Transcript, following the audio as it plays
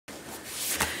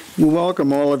We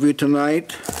welcome all of you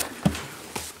tonight.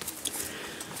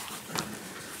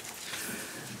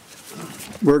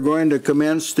 We're going to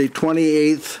commence the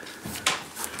 28th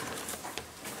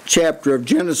chapter of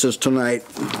Genesis tonight.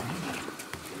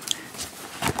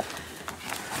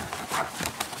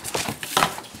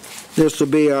 This will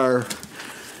be our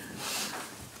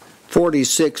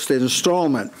 46th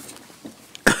installment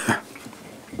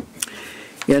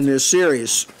in this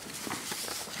series.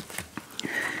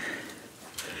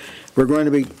 We're going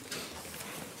to be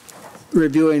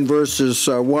reviewing verses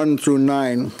 1 through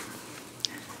 9.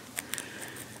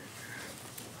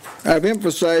 I've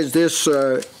emphasized this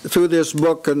through this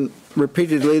book and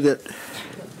repeatedly that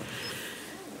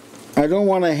I don't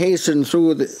want to hasten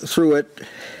through it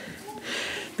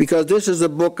because this is a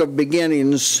book of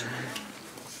beginnings,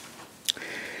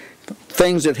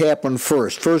 things that happen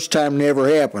first. First time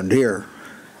never happened here.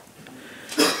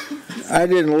 I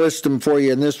didn't list them for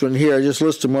you in this one here. I just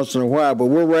list them once in a while, but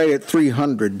we're right at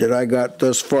 300 that I got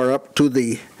thus far up to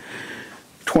the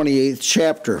 28th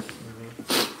chapter.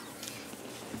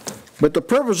 But the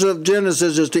purpose of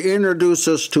Genesis is to introduce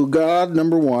us to God,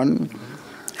 number one,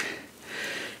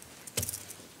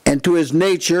 and to His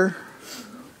nature.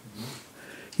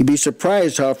 You'd be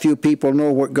surprised how few people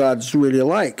know what God's really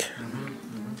like.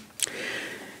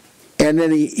 And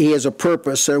then he has a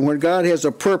purpose, and when God has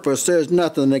a purpose, there's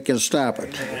nothing that can stop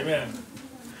it. Amen.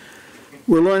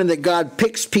 We're learning that God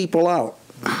picks people out.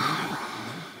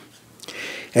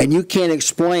 And you can't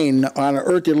explain on an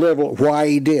earthly level why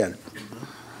He did.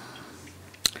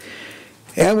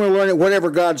 And we're learning whatever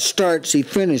God starts, He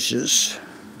finishes.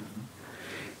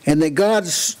 And that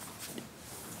God's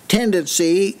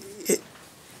tendency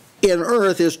in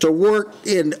earth is to work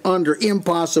under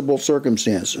impossible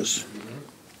circumstances.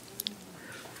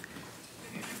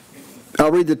 I'll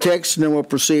read the text and then we'll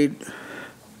proceed.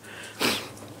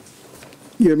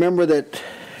 You remember that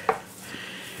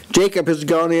Jacob has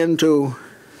gone into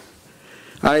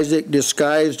Isaac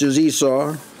disguised as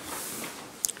Esau.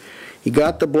 He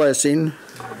got the blessing.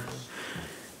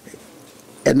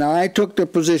 And now I took the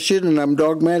position, and I'm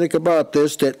dogmatic about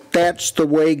this, that that's the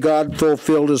way God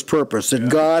fulfilled His purpose, that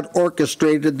God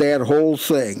orchestrated that whole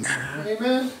thing.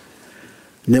 Amen.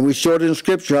 And then we showed in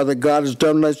Scripture how that God has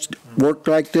done this, worked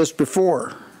like this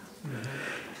before.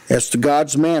 That's the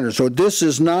God's manner. So this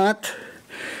is not,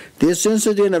 this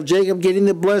incident of Jacob getting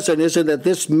the blessing isn't that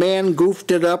this man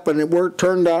goofed it up and it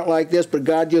turned out like this, but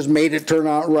God just made it turn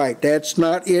out right. That's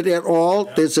not it at all.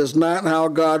 Yeah. This is not how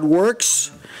God works.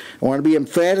 I want to be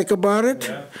emphatic about it.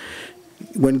 Yeah.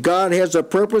 When God has a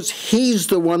purpose, He's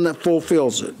the one that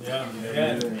fulfills it. Yeah.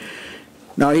 Yeah.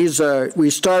 Now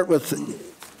we start with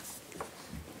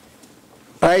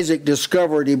Isaac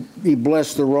discovered he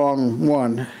blessed the wrong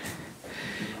one,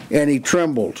 and he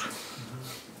trembled.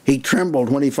 He trembled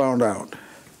when he found out.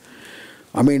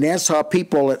 I mean, that's how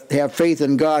people that have faith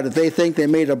in God, if they think they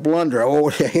made a blunder,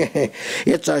 oh,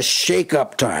 it's a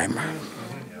shake-up time.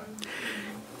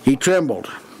 He trembled.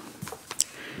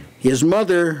 His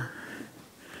mother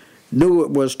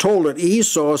was told that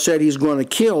Esau said he's going to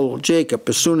kill Jacob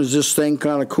as soon as this thing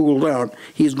kind of cooled down.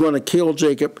 He's going to kill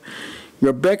Jacob.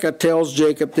 Rebekah tells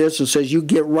Jacob this and says, you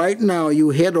get right now,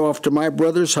 you head off to my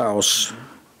brother's house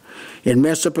in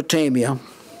Mesopotamia.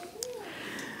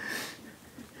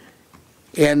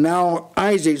 And now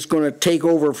Isaac's going to take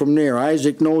over from there.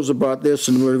 Isaac knows about this,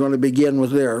 and we're going to begin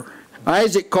with there.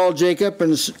 Isaac called Jacob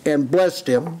and blessed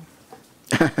him.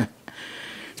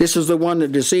 This is the one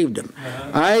that deceived him.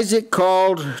 Isaac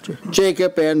called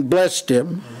Jacob and blessed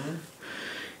him.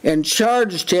 And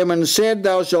charged him and said,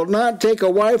 thou shalt not take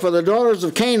a wife of the daughters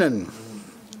of Canaan.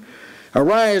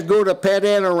 Arise, go to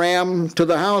Padan Aram, to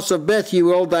the house of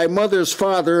Bethuel, thy mother's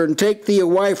father, and take thee a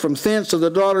wife from thence of the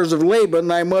daughters of Laban,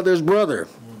 thy mother's brother.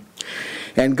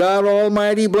 And God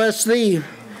Almighty bless thee,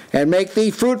 and make thee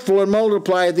fruitful and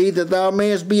multiply thee, that thou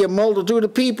mayest be a multitude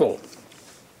of people.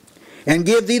 And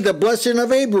give thee the blessing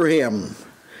of Abraham.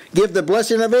 Give the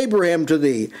blessing of Abraham to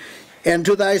thee, and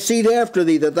to thy seed after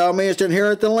thee, that thou mayest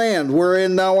inherit the land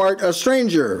wherein thou art a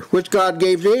stranger, which God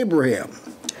gave to Abraham.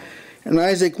 And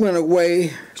Isaac went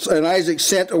away, and Isaac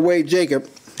sent away Jacob,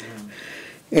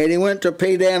 and he went to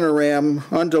Padan Aram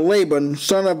unto Laban,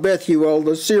 son of Bethuel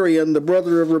the Syrian, the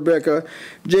brother of Rebekah,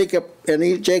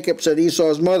 Jacob said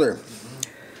Esau's mother.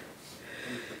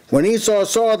 When Esau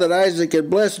saw that Isaac had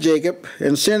blessed Jacob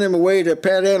and sent him away to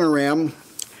Padan Aram,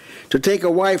 to take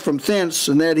a wife from thence,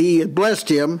 and that he had blessed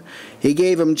him, he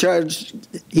gave him charge.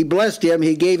 He blessed him.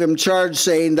 He gave him charge,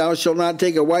 saying, "Thou shalt not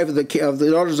take a wife of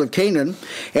the daughters of Canaan."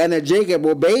 And that Jacob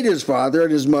obeyed his father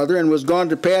and his mother, and was gone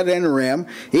to Padan Aram.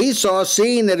 Esau,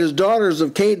 seeing that the daughters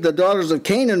of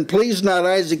Canaan pleased not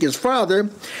Isaac his father,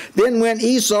 then went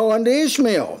Esau unto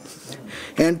Ishmael,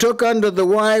 and took unto the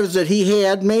wives that he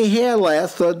had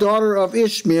Mahalath, the daughter of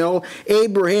Ishmael,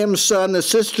 Abraham's son, the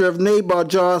sister of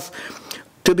Nebajoth,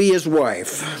 to be his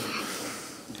wife.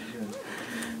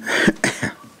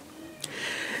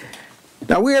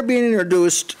 Now we are being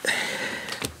introduced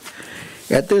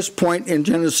at this point in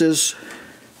Genesis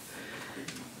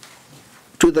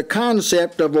to the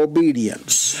concept of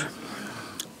obedience.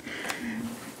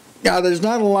 Now there's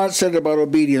not a lot said about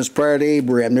obedience prior to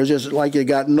Abraham. There's just like you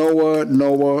got Noah,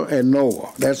 Noah, and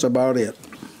Noah. That's about it.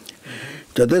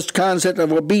 So this concept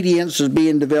of obedience is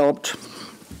being developed.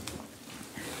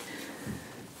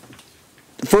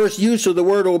 The first use of the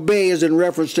word obey is in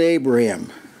reference to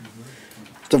Abraham.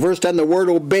 It's the first time the word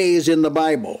obey is in the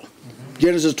Bible.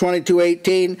 Genesis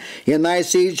 22:18, in thy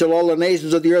seed shall all the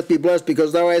nations of the earth be blessed,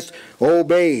 because thou hast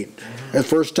obeyed. The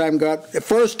first time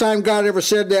God ever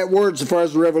said that word, as far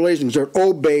as the Revelation is concerned,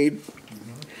 obeyed.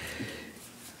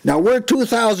 Now we're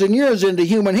 2,000 years into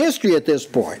human history at this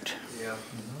point.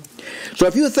 So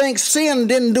if you think sin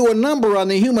didn't do a number on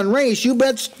the human race, you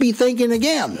best be thinking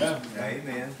again.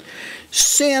 Amen.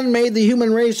 Sin made the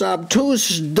human race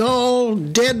obtuse, dull,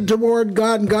 dead toward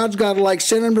God, and God's got to like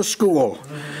send them to school.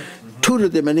 Tutor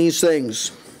them in these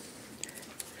things.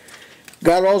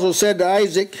 God also said to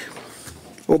Isaac,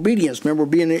 obedience. Remember, we're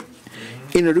being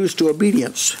introduced to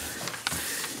obedience.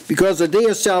 Because the day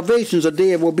of salvation is a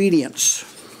day of obedience.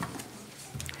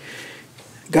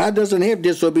 God doesn't have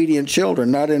disobedient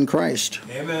children, not in Christ.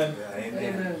 Amen.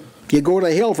 Amen. You go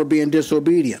to hell for being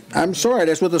disobedient. I'm sorry,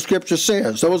 that's what the Scripture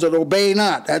says. Those that obey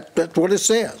not, that's what it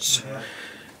says.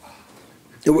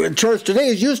 The church today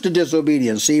is used to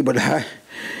disobedience, see, but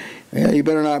you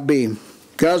better not be.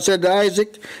 God said to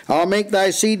Isaac, I'll make thy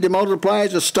seed to multiply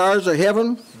as the stars of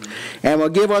heaven, and will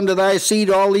give unto thy seed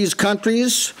all these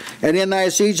countries, and in thy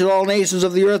seed shall all nations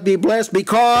of the earth be blessed,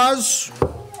 because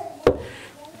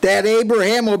that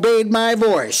Abraham obeyed my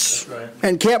voice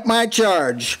and kept my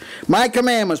charge, my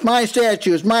commandments, my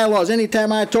statutes, my laws.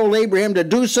 Anytime I told Abraham to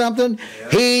do something,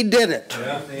 he did it.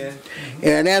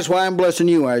 And that's why I'm blessing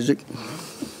you, Isaac.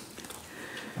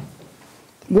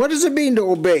 What does it mean to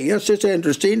obey? That's just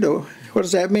interesting, though. What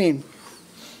does that mean?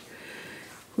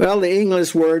 Well, the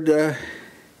English word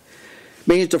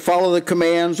means to follow the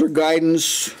commands or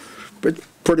guidance, but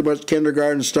pretty much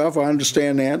kindergarten stuff. I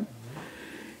understand that.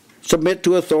 Submit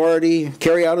to authority,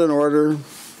 carry out an order.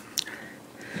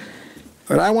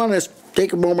 But I want to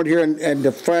take a moment here and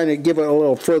define it, give it a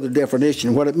little further definition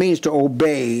of what it means to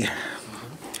obey.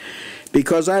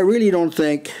 Because I really don't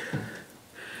think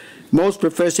most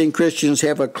professing Christians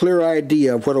have a clear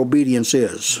idea of what obedience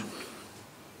is.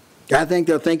 I think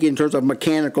they're thinking in terms of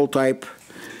mechanical type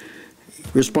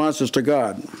responses to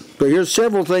God. But here's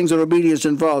several things that obedience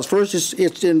involves. First,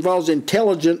 it involves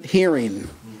intelligent hearing.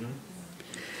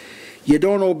 You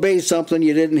don't obey something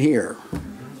you didn't hear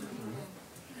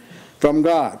from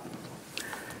God.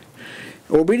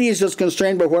 Obedience is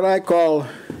constrained by what I call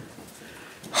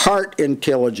heart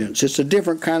intelligence. It's a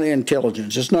different kind of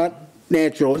intelligence. It's not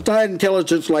natural. It's not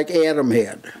intelligence like Adam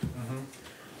had.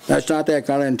 That's not that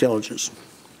kind of intelligence.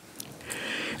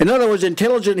 In other words,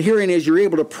 intelligent hearing is you're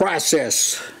able to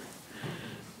process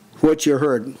what you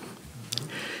heard.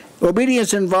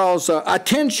 Obedience involves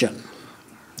attention.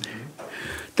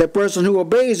 The person who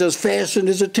obeys has fastened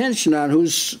his attention on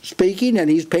who's speaking, and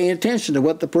he's paying attention to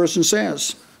what the person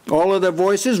says. All of their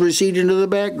voices recede into the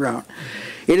background.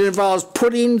 It involves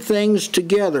putting things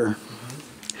together.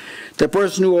 The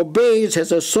person who obeys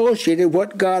has associated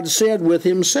what God said with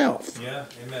himself. Yeah,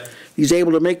 amen. He's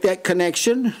able to make that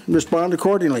connection and respond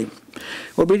accordingly.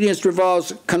 Obedience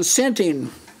involves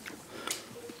consenting,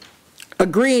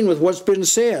 agreeing with what's been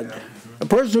said. A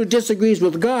person who disagrees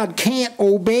with God can't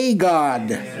obey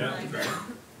God.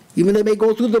 Even they may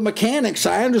go through the mechanics.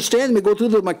 I understand they may go through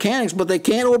the mechanics, but they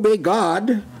can't obey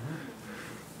God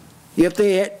if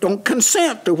they don't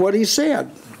consent to what he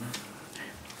said.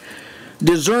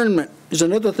 Discernment is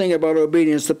another thing about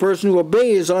obedience. The person who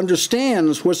obeys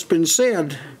understands what's been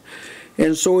said,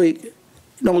 and so he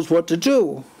knows what to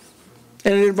do.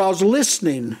 And it involves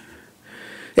listening.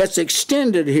 That's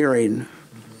extended hearing.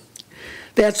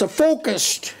 That's a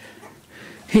focused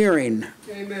hearing.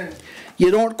 Amen.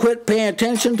 You don't quit paying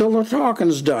attention till the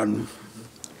talking's done.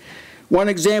 One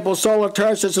example, Saul of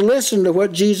Tarsus listened to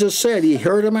what Jesus said. He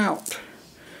heard him out.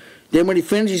 Then when he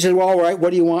finished, he said, well, all right,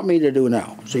 what do you want me to do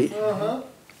now? See?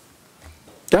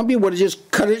 Some people would have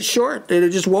just cut it short. They'd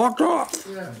have just walked off.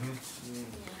 Yeah.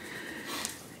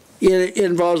 It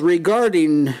involves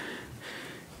regarding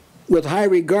with high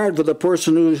regard for the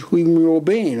person whom you're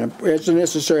obeying. It's a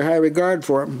necessary high regard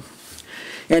for him.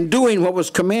 And doing what was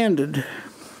commanded.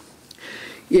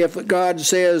 If God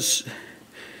says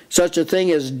such a thing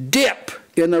as dip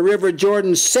in the river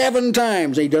Jordan 7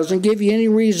 times, he doesn't give you any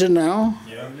reason now.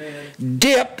 Yeah.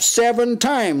 Dip 7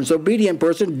 times. Obedient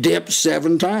person dips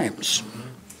 7 times.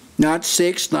 Not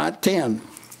 6, not 10.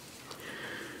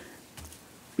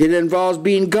 It involves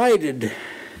being guided.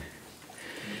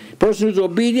 A person who's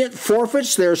obedient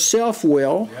forfeits their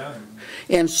self-will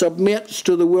and submits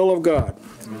to the will of God.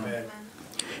 Amen.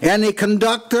 And they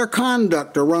conduct their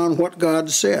conduct around what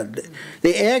God said.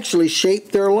 They actually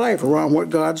shape their life around what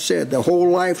God said. The whole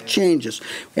life changes.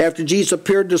 After Jesus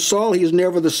appeared to Saul, he was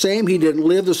never the same. He didn't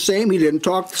live the same. He didn't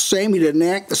talk the same. He didn't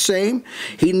act the same.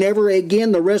 He never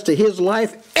again, the rest of his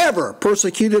life, ever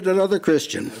persecuted another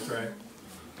Christian. That's right.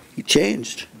 He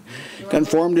changed.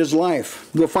 Conformed his life.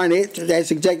 You'll find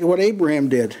that's exactly what Abraham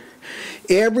did.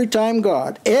 Every time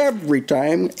God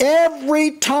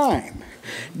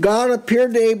God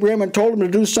appeared to Abraham and told him to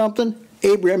do something,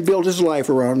 Abraham built his life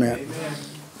around that. Amen.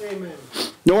 Amen.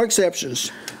 No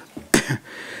exceptions.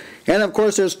 And of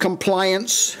course there's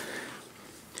compliance,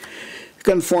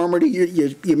 conformity.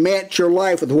 You match your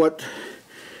life with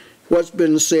what's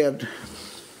been said.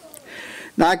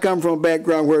 Now I come from a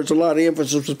background where there's a lot of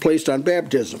emphasis was placed on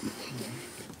baptism.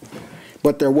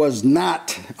 But there was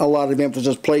not a lot of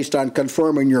emphasis placed on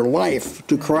conforming your life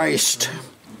to Christ.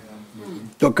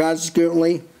 So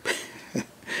consequently,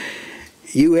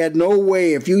 you had no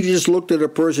way, if you just looked at a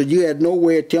person, you had no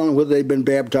way of telling whether they'd been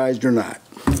baptized or not.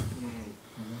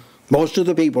 Most of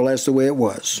the people, that's the way it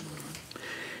was.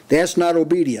 That's not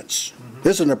obedience.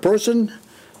 Listen, a person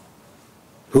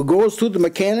who goes through the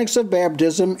mechanics of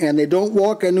baptism and they don't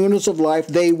walk in newness of life,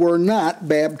 they were not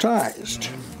baptized.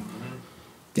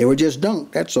 They were just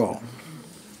dunked, that's all.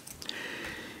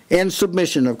 And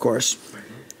submission, of course.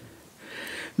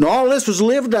 Now all this was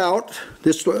lived out,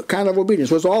 this kind of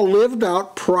obedience was all lived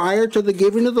out prior to the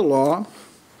giving of the law,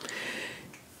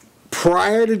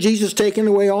 prior to Jesus taking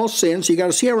away all sins. You got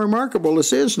to see how remarkable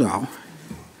this is now.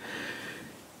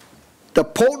 The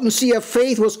potency of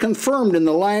faith was confirmed in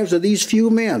the lives of these few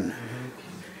men.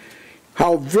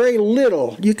 How very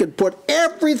little you could put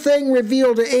everything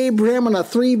revealed to Abraham in a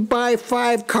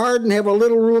 3x5 card and have a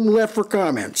little room left for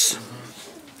comments.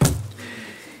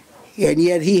 And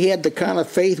yet he had the kind of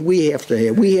faith we have to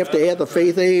have. We have to have the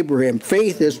faith of Abraham.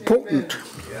 Faith is potent.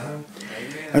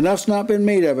 Enough's not been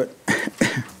made of it.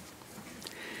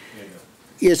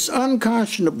 It's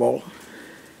unconscionable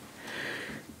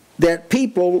that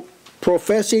people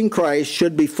professing Christ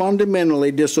should be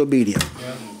fundamentally disobedient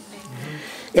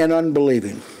and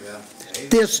unbelieving.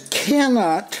 This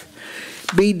cannot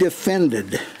be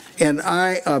defended, and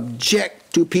I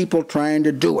object to people trying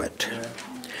to do it,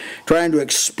 trying to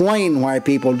explain why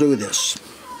people do this.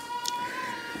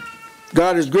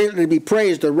 God is greatly to be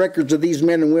praised. The records of these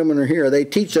men and women are here. They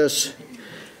teach us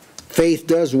faith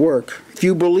does work. If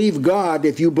you believe God,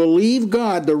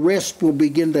 the rest will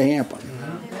begin to happen.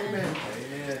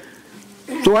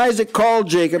 So Isaac called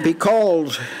Jacob. He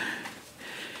called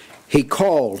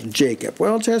Jacob.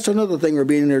 Well, that's another thing we're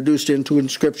being introduced into in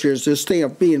Scripture is this thing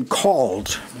of being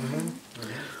called.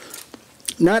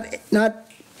 Not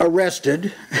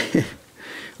arrested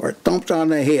or thumped on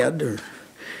the head or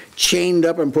chained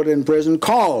up and put in prison.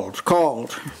 Called.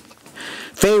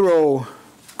 Pharaoh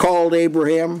called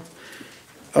Abraham.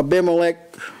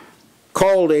 Abimelech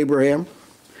called Abraham.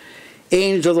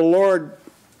 Angel of the Lord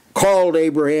called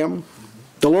Abraham.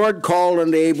 The Lord called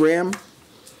unto Abraham.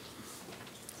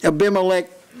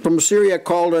 Abimelech from Syria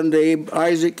called unto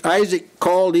Isaac. Isaac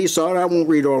called Esau. And I won't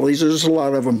read all these. There's a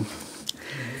lot of them.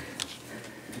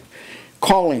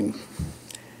 Calling.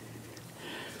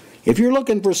 If you're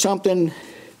looking for something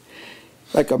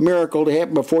like a miracle to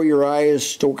happen before your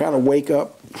eyes to kind of wake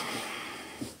up,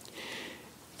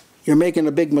 you're making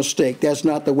a big mistake. That's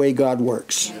not the way God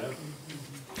works.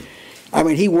 I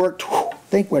mean, he worked...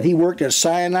 Think what he worked at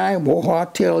Sinai. Well, I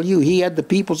tell you, he had the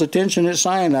people's attention at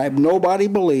Sinai. Nobody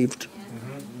believed.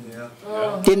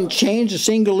 Didn't change a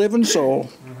single living soul.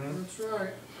 That's right.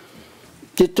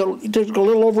 It took a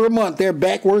little over a month. They're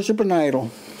back worshiping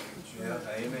idol.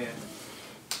 Amen.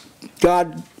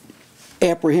 God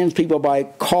apprehends people by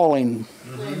calling.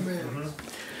 Amen.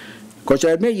 Of course, I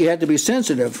admit you had to be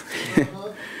sensitive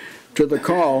to the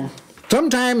call.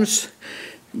 Sometimes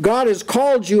God has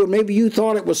called you and maybe you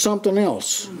thought it was something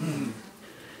else.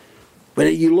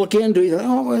 But you look into it,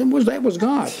 oh, that was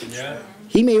God. Yeah.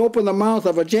 He may open the mouth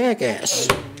of a jackass.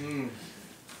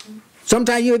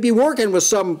 Sometimes you would be working with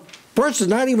some person,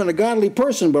 not even a godly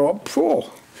person, but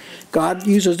God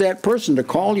uses that person to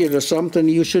call you to something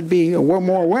you should be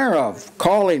more aware of.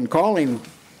 Calling.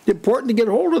 It's important to get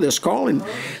hold of this calling.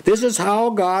 This is how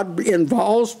God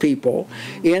involves people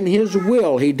in His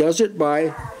will. He does it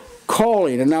by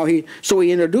calling. And now He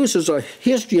introduces a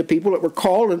history of people that were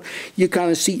called, and you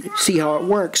kind of see how it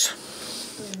works.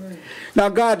 Now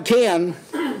God can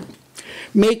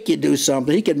make you do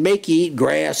something. He can make you eat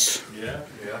grass.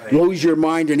 Lose your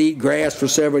mind and eat grass for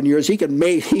 7 years. He can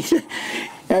make. He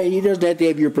doesn't have to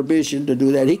have your permission to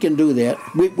do that. He can do that.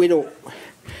 We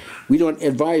don't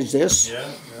advise this.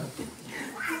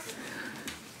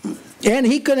 And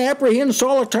He could apprehend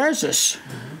Saul of Tarsus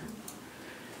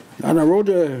on the road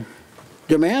to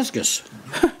Damascus.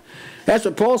 That's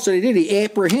what Paul said he did. He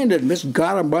apprehended him. Just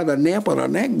got him by the nape of the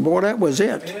neck. Boy, that was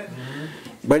it.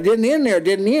 But it didn't end there. It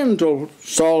didn't end until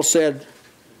Saul said,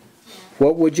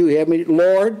 "What would you have me,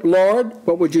 Lord,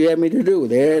 what would you have me to do?"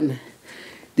 Then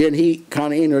he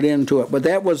kind of entered into it. But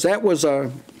that was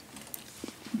a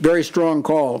very strong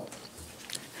call.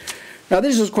 Now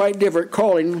this is quite different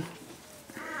calling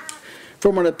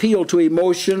from an appeal to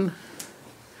emotion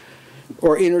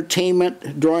or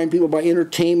entertainment, drawing people by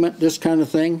entertainment, this kind of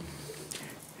thing.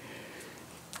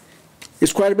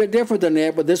 It's quite a bit different than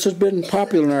that, but this has been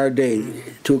popular in our day,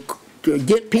 to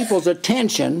get people's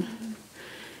attention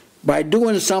by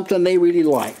doing something they really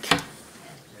like.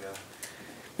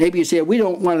 Maybe you say, we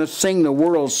don't want to sing the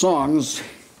world's songs,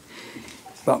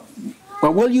 but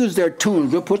we'll use their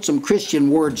tunes. We'll put some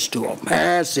Christian words to them.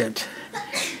 That's it.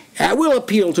 I will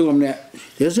appeal to them.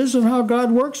 This isn't how God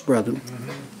works, brethren.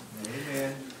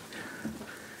 Amen.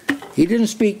 He didn't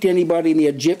speak to anybody in the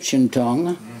Egyptian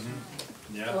tongue.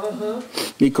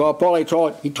 He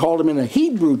told him in a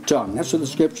Hebrew tongue. That's what the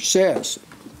Scripture says.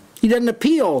 He doesn't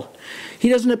appeal. He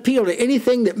doesn't appeal to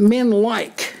anything that men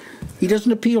like. He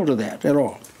doesn't appeal to that at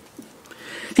all.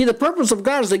 See, the purpose of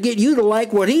God is to get you to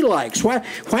like what He likes. Why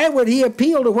would He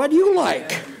appeal to what you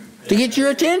like? To get your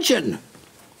attention.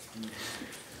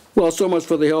 Well, so much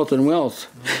for the health and wealth.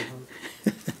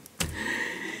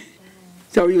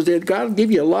 So he said, God will give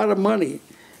you a lot of money.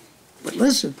 But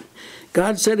listen,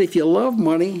 God said if you love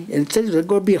money, and it says it's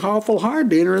going to be awful hard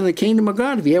to enter in the kingdom of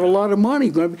God. If you have a lot of money,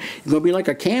 it's going to be like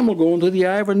a camel going through the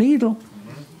eye of a needle.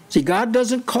 See, God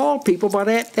doesn't call people by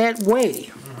that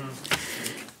way.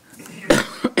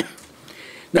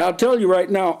 Now, I'll tell you right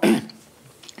now,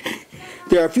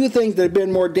 there are a few things that have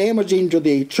been more damaging to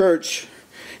the church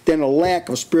than a lack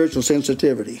of spiritual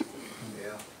sensitivity.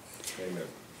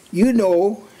 You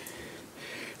know,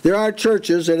 there are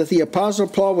churches that if the Apostle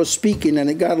Paul was speaking and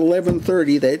it got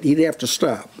 11:30, that he'd have to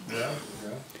stop.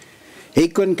 He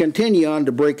couldn't continue on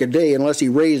to break a day unless he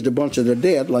raised a bunch of the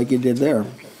dead like he did there.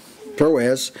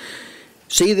 Troas.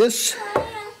 See this?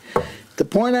 The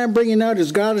point I'm bringing out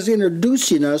is God is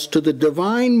introducing us to the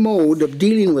divine mode of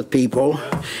dealing with people,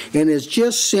 and it's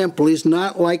just simple. It's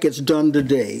not like it's done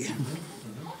today.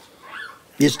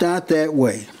 It's not that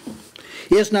way.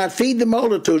 It's not feed the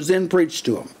multitudes, then preach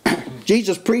to them.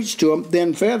 Jesus preached to them,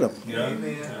 then fed them.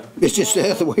 It's just the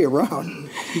other way around.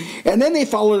 And then they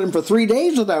followed him for 3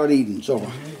 days without eating.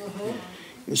 So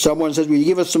if someone says, will you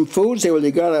give us some food? Say, well,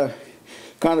 you got to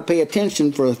kind of pay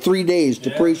attention for 3 days to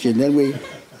preach it. And then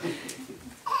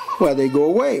they go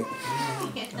away.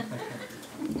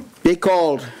 They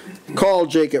called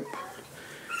Jacob,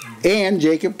 and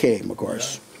Jacob came, of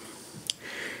course.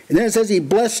 And then it says he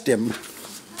blessed him.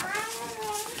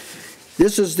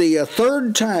 This is the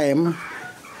third time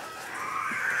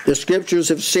the Scriptures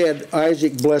have said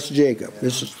Isaac blessed Jacob.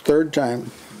 This is the third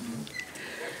time.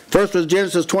 First was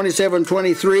Genesis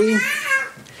 27:23.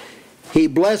 He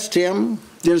blessed him.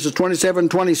 Genesis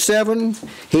 27:27.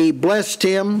 He blessed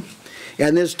him.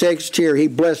 And this text here, he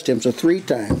blessed him. So 3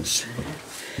 times.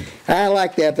 I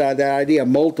like that idea of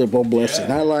multiple blessing.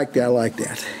 I like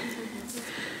that.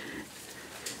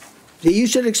 You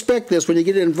should expect this when you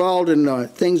get involved in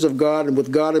things of God and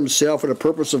with God Himself and the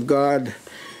purpose of God.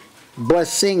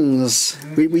 Blessings.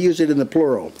 We use it in the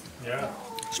plural.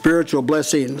 Spiritual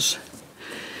blessings.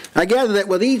 I gather that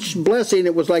with each blessing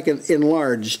it was like an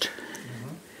enlarged.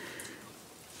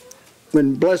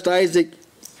 When blessed Isaac,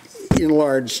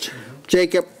 enlarged.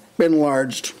 Jacob,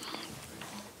 enlarged.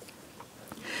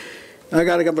 I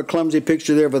got a clumsy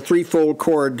picture there of a 3-fold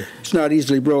cord. It's not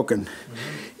easily broken.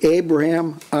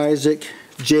 Abraham, Isaac,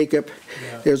 Jacob.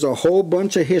 There's a whole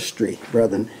bunch of history,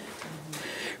 brethren.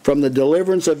 From the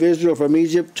deliverance of Israel from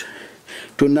Egypt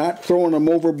to not throwing them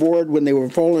overboard when they were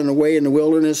falling away in the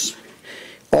wilderness.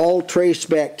 all trace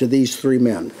back to these three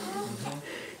men.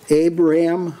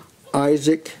 Abraham,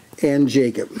 Isaac, and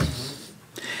Jacob.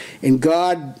 And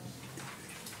God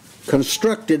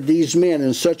constructed these men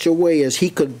in such a way as he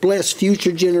could bless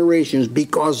future generations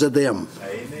because of them.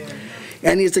 Amen.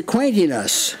 And he's acquainting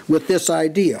us with this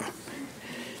idea.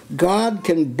 God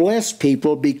can bless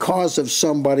people because of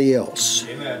somebody else.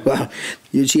 Amen. Well,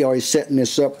 you see how he's setting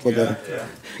this up for the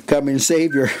coming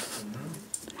Savior.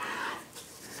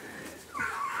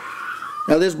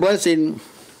 Now this blessing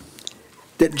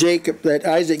that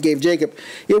Isaac gave Jacob,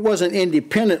 it wasn't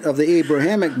independent of the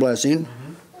Abrahamic blessing.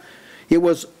 It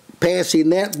was passing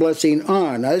that blessing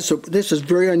on. Now, this is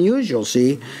very unusual,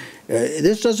 see.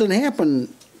 This doesn't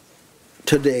happen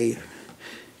today.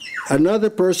 Another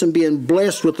person being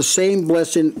blessed with the same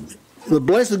blessing. The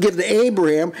blessing given to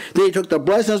Abraham, then he took the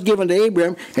blessing that was given to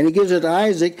Abraham, and he gives it to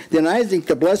Isaac. Then Isaac,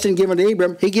 the blessing given to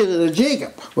Abraham, he gives it to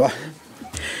Jacob. Well,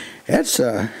 that's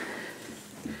a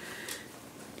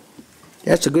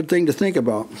good thing to think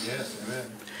about. Yes,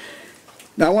 amen.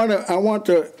 Now I want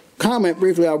to comment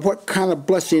briefly on what kind of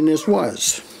blessing this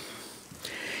was.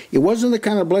 It wasn't the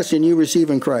kind of blessing you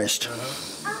receive in Christ.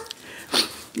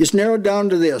 It's narrowed down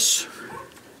to this.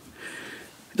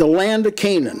 The land of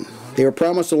Canaan. They were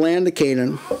promised the land of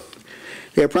Canaan.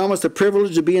 They were promised the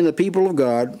privilege of being the people of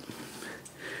God.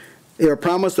 They were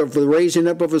promised the raising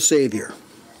up of a Savior.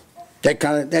 That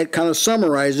kind of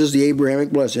summarizes the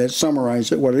Abrahamic blessing. That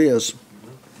summarizes what it is.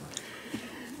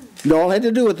 It all had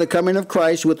to do with the coming of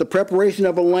Christ, with the preparation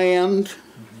of a land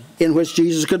in which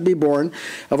Jesus could be born,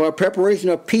 of our preparation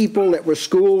of people that were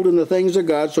schooled in the things of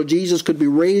God so Jesus could be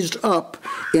raised up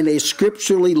in a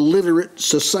scripturally literate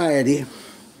society.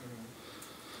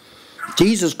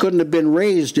 Jesus couldn't have been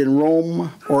raised in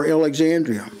Rome or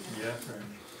Alexandria.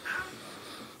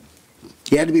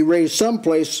 He had to be raised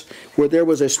someplace where there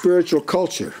was a spiritual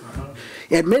culture.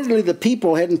 Admittedly, the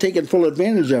people hadn't taken full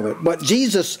advantage of it, but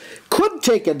Jesus could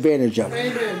take advantage of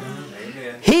it. Amen.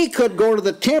 He could go to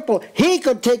the temple. He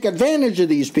could take advantage of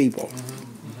these people.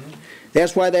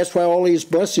 That's why all these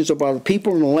blessings about the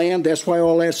people and the land, that's why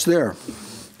all that's there.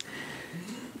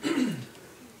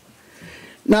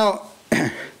 Now,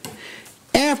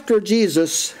 after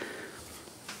Jesus,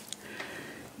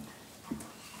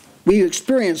 we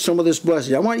experienced some of this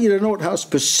blessing. I want you to note how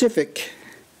specific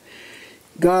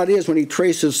God is when he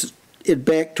traces it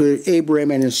back to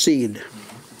Abraham and his seed.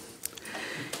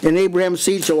 In Abraham's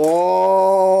seed shall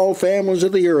all families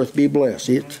of the earth be blessed.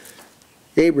 It's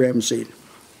Abraham's seed.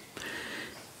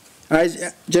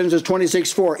 Genesis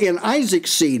 26:4. In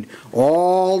Isaac's seed,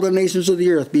 all the nations of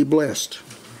the earth be blessed.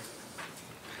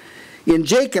 In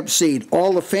Jacob's seed,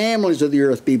 all the families of the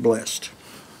earth be blessed.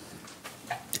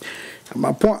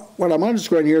 My point, what I'm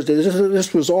underscoring here is that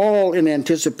this was all in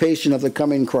anticipation of the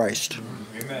coming Christ.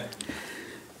 Amen.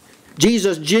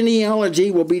 Jesus' genealogy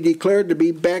will be declared to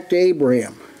be back to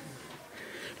Abraham.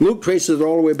 Luke traces it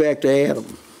all the way back to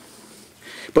Adam.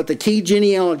 But the key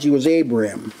genealogy was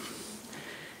Abraham.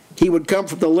 He would come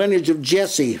from the lineage of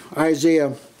Jesse,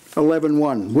 Isaiah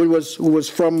 11:1, who was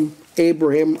from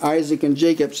Abraham, Isaac, and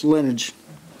Jacob's lineage.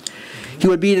 He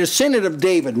would be a descendant of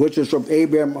David, which was from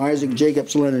Abraham, Isaac,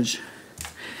 Jacob's lineage.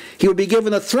 He would be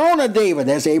given the throne of David,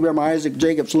 that's Abraham, Isaac,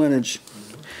 Jacob's lineage.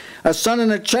 A son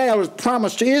and a child was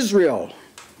promised to Israel,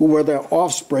 who were the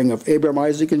offspring of Abraham,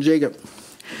 Isaac, and Jacob.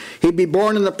 He'd be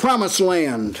born in the promised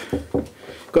land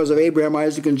because of Abraham,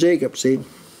 Isaac, and Jacob, see?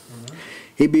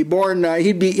 He'd be born,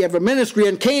 he'd have a ministry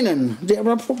in Canaan.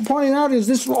 What I'm pointing out is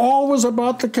this all was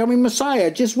about the coming Messiah.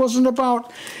 It just wasn't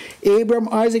about Abraham,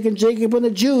 Isaac, and Jacob and the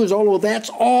Jews, although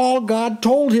that's all God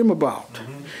told him about.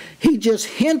 He just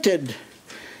hinted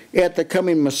at the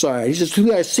coming Messiah. He says,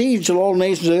 through thy seed shall all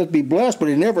nations of the earth be blessed, but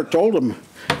he never told him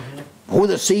who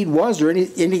the seed was or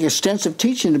any extensive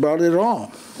teaching about it at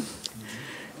all.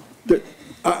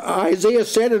 Isaiah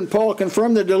said, and Paul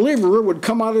confirmed, the deliverer would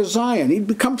come out of Zion.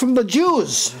 He'd come from the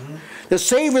Jews. The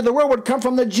Savior of the world would come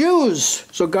from the Jews.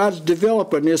 So God's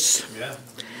developing this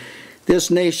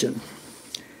nation.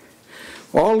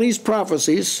 All these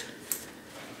prophecies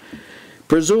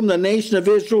presume the nation of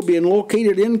Israel being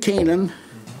located in Canaan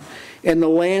and the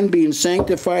land being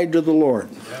sanctified to the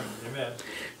Lord. Amen.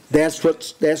 That's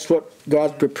what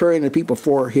God's preparing the people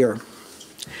for here.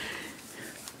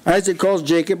 Isaac calls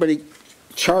Jacob, but he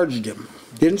charged him.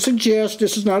 Didn't suggest.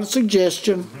 This is not a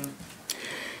suggestion.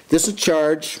 This is a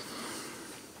charge.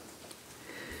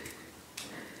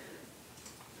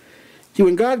 See,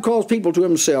 when God calls people to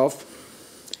himself,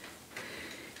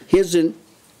 and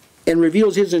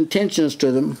reveals his intentions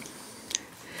to them,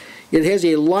 it has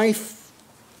a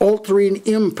life-altering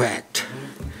impact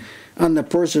on the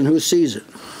person who sees it.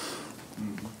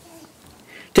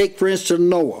 Take, for instance,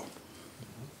 Noah.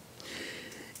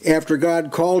 After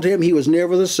God called him, he was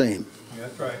never the same.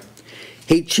 That's right.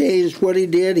 He changed what he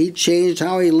did. He changed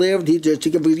how he lived. He was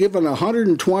given a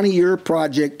 120-year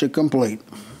project to complete.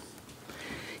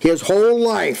 His whole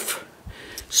life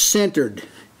centered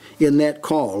in that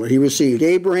call that he received.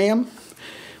 Abraham,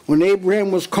 when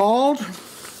Abraham was called,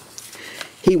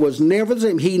 he was never the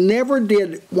same. He never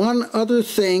did one other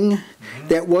thing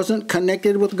that wasn't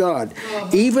connected with God.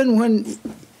 Even when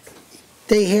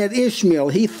they had Ishmael,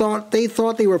 they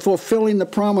thought they were fulfilling the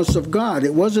promise of God.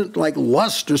 It wasn't like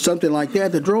lust or something like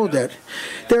that drove that.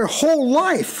 Their whole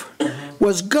life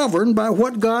was governed by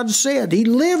what God said. He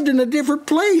lived in a different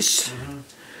place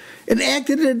and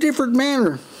acted in a different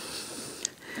manner.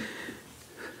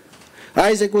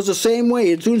 Isaac was the same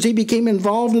way. As soon as he became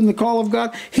involved in the call of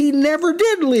God, he never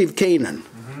did leave Canaan.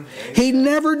 He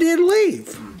never did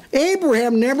leave.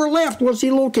 Abraham never left. Once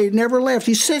he located, never left.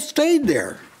 He stayed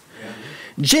there.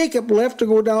 Jacob left to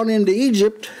go down into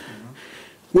Egypt,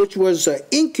 which was an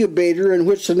incubator in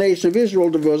which the nation of Israel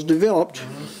was developed.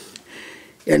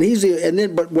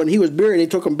 But when he was buried, they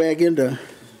took him back into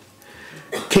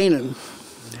Canaan.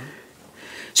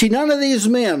 See, none of these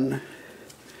men,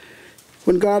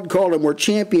 when God called them, were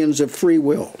champions of free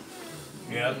will.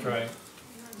 Yeah, that's right.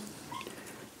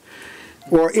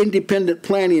 Or independent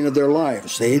planning of their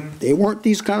lives. They weren't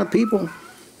these kind of people.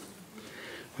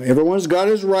 Everyone's got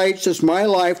his rights. It's my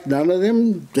life. None of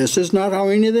them, this is not how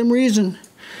any of them reason.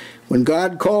 When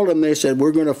God called them, they said,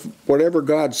 we're going to, whatever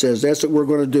God says, that's what we're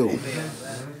going to do.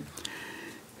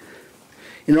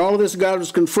 In all of this, God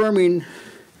was confirming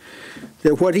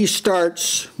that what he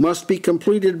starts must be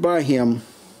completed by him.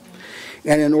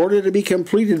 And in order to be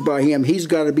completed by him, he's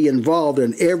got to be involved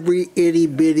in every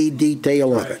itty-bitty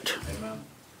detail of it.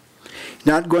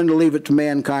 Not going to leave it to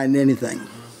mankind anything.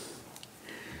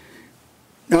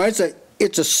 Now, it's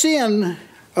a sin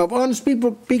of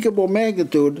unspeakable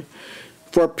magnitude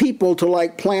for people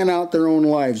to plan out their own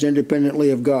lives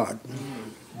independently of God.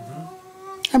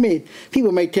 I mean,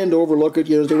 people may tend to overlook it,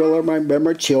 say, well, they're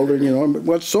my children,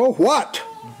 but so what?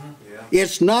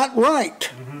 It's not right.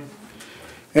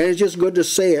 And it's just good to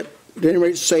say it. At any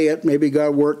rate, say it. Maybe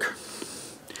God work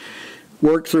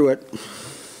through it.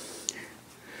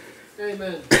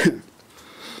 Amen.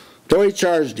 So he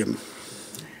charged him.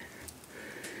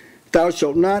 Thou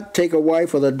shalt not take a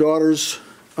wife of the daughters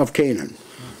of Canaan.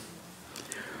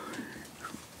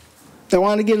 I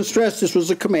want to again stress this was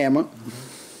a commandment.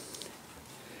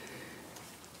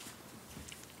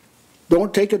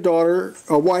 Don't take a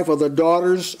wife of the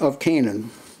daughters of Canaan.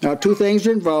 Now, two things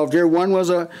are involved here. One was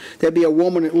there'd be a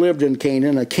woman that lived in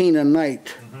Canaan, a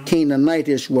Canaanite,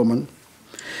 Canaanitish woman.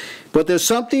 But there's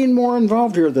something more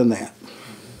involved here than that.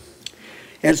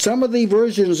 And some of the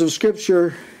versions of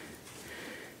Scripture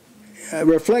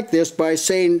reflect this by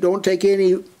saying, don't take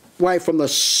any wife from the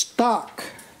stock.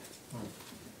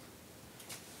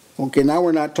 Okay, now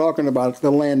we're not talking about the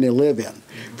land they live in.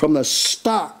 From the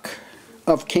stock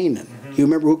of Canaan. You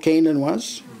remember who Canaan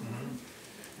was?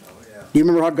 Do you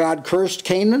remember how God cursed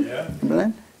Canaan? Yeah. Remember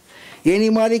that?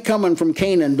 Anybody coming from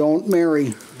Canaan, don't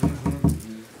marry.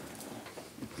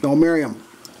 Don't marry them.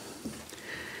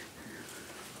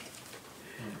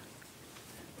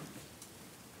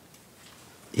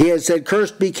 He had said,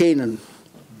 cursed be Canaan.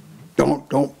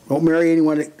 Don't marry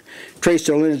anyone that traced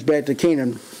their lineage back to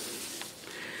Canaan.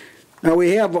 Now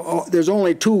there's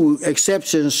only two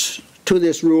exceptions to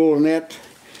this rule, and that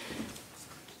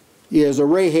is a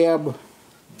Rahab,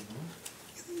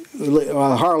 a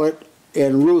harlot,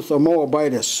 and Ruth, a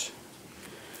Moabitess.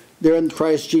 They're in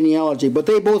Christ's genealogy, but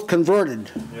they both converted.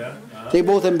 Yeah. They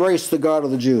both embraced the God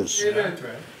of the Jews,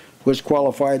 which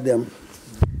qualified them.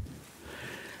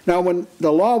 Now, when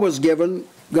the law was given,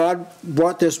 God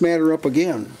brought this matter up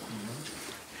again.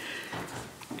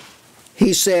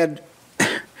 He said,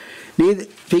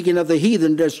 speaking of the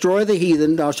heathen, destroy the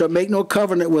heathen, thou shalt make no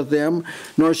covenant with them,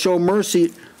 nor show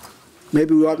mercy.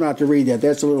 Maybe we ought not to read that.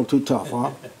 That's a little too tough,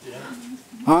 huh?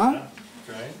 Huh?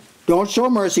 Right. Don't show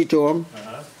mercy to them.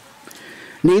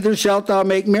 Neither shalt thou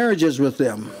make marriages with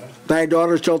them. Thy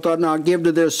daughter shalt thou not give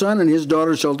to their son, and his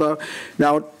daughter shalt thou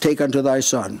now take unto thy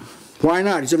son. Why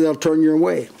not? He said they'll turn your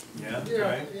way. Yeah,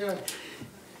 right.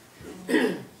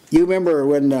 You remember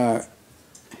when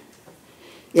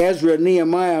Ezra and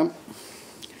Nehemiah,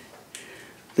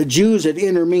 the Jews had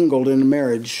intermingled in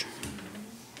marriage.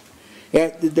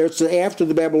 That's after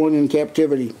the Babylonian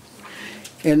captivity.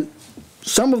 And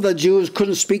some of the Jews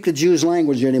couldn't speak the Jews'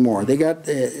 language anymore. They got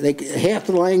half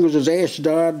the language was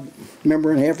Ashdod,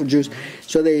 remember, and half the Jews.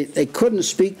 So they couldn't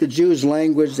speak the Jews'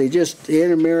 language. The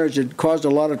intermarriage had caused a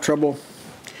lot of trouble.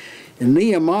 And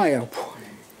Nehemiah,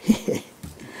 he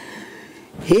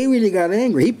really got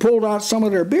angry. He pulled out some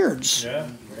of their beards. Yeah.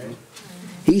 Right.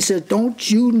 He said, don't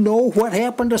you know what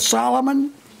happened to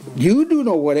Solomon? You do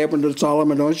know what happened to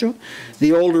Solomon, don't you?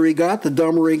 The older he got, the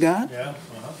dumber he got. Yeah.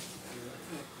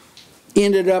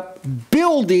 Ended up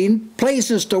building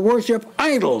places to worship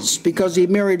idols because he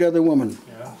married other women.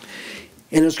 Yeah.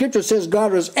 And the scripture says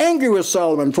God was angry with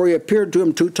Solomon, for he appeared to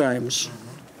him 2 times.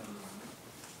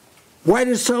 Why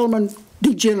did Solomon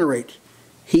degenerate?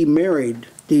 He married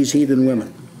these heathen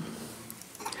women.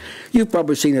 You've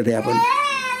probably seen it happen.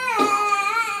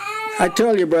 I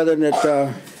tell you, brethren,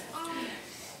 that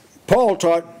Paul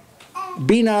taught,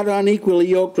 be not unequally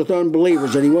yoked with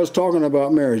unbelievers, and he was talking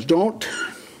about marriage. Don't.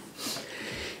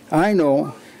 I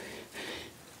know.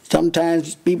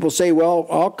 Sometimes people say, well,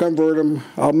 I'll convert them,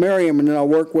 I'll marry them, and then I'll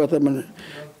work with them. And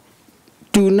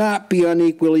do not be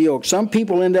unequally yoked. Some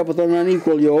people end up with an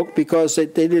unequal yoke because they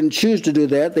didn't choose to do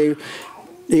that.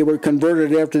 They were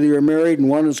converted after they were married, and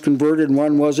one was converted and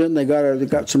one wasn't. They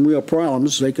got some real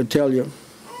problems, they could tell you.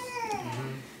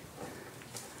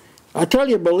 I tell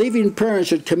you, believing parents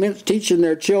should commence teaching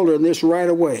their children this right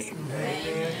away.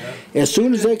 As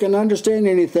soon as they can understand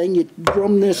anything, you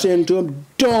drum this into them.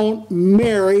 Don't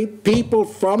marry people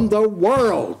from the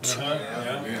world.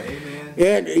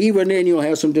 And even then you'll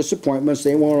have some disappointments.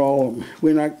 They won't all,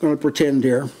 we're not going to pretend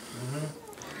here.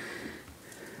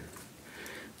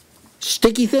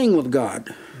 Sticky thing with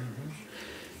God.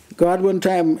 God one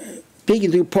time,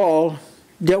 speaking through Paul,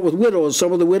 dealt with widows.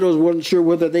 Some of the widows weren't sure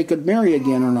whether they could marry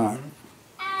again or not.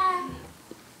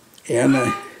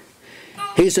 And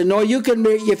he said, no, you can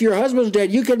marry, if your husband's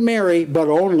dead, you can marry, but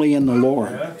only in the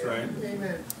Lord. Yeah, that's right.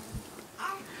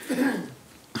 Amen.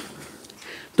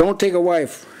 Don't take a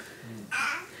wife.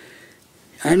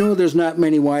 I know there's not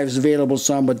many wives available,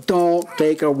 son, but don't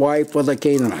take a wife of the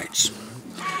Canaanites.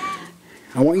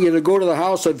 I want you to go to the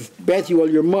house of Bethuel,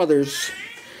 your mother's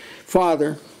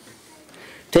father.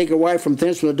 Take a wife from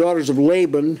thence from the daughters of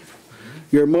Laban,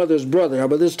 your mother's brother. Now,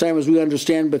 by this time, as we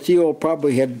understand, Bethuel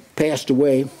probably had passed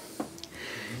away.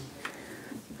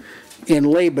 And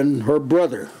Laban, her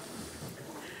brother.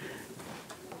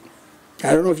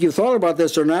 I don't know if you thought about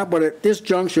this or not, but at this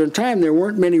juncture in time, there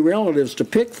weren't many relatives to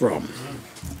pick from.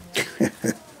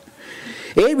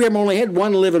 Abraham only had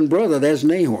one living brother, that's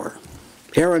Nahor.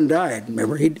 Haran died,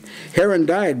 remember? Haran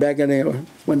died back in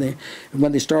when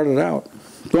they started out.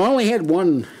 They only had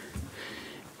one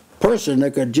person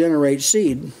that could generate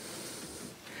seed.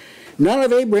 None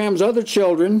of Abraham's other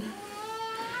children,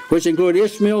 which include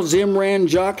Ishmael, Zimran,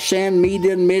 Jokshan,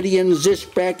 Medan, Midian,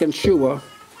 Zishbak, and Shua.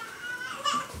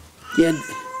 He had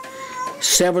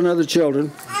 7 other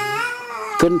children.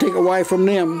 Couldn't take a wife from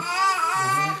them.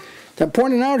 I'm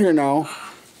pointing out here now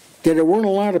that there weren't a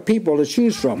lot of people to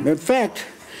choose from. In fact,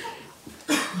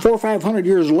 400 or 500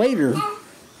 years later,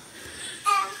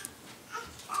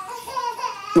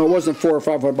 no, it wasn't 400 or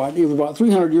 500, it was about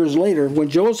 300 years later, when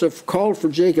Joseph called for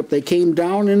Jacob, they came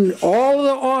down, and all of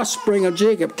the offspring of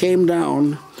Jacob came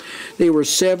down. They were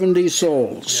 70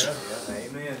 souls. Yeah.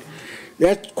 Amen.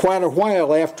 That's quite a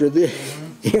while after the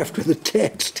after the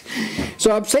text.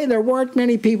 So I'm saying there weren't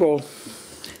many people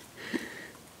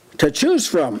to choose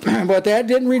from, but that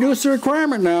didn't reduce the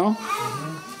requirement now.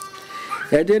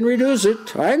 That didn't reduce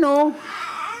it. I know,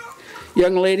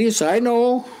 young ladies, I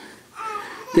know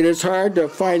that it's hard to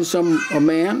find a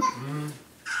man,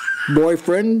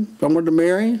 boyfriend, someone to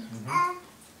marry.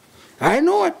 I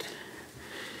know it.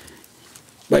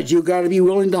 But you got to be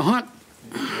willing to hunt.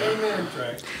 Amen.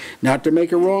 Right. Not to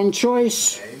make a wrong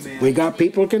choice. Amen. We got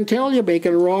people can tell you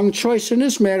making a wrong choice in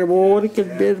this matter, boy, it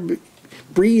could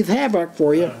breathe havoc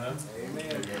for you.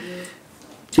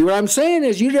 See, what I'm saying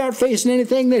is you're not facing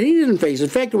anything that he didn't face. In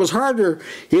fact, it was harder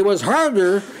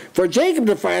for Jacob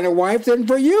to find a wife than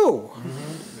for you.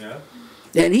 Yeah.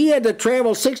 And he had to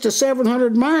travel 600 to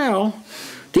 700 miles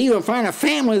to even find a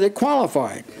family that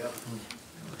qualified.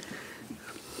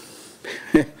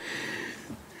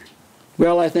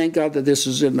 Well, I thank God that this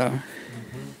is in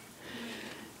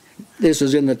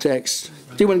the text.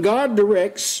 See, when God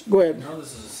directs, go ahead. No,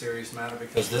 this is a serious matter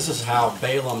because this is how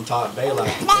Balaam taught Balak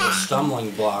a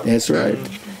stumbling block. That's right.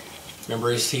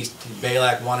 Remember,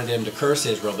 Balak wanted him to curse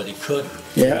Israel, but he couldn't.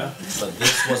 Yeah. But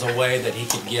this was a way that he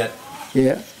could get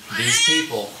Yeah. these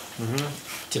people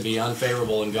to be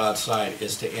unfavorable in God's sight,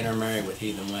 is to intermarry with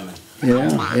heathen women.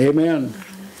 Yeah. Amen.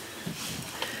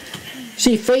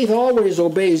 See, faith always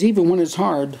obeys, even when it's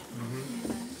hard.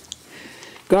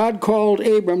 God called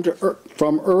Abram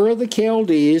from Ur of the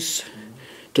Chaldees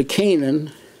to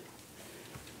Canaan.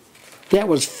 That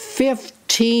was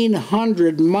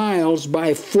 1,500 miles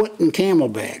by foot and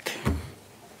camelback.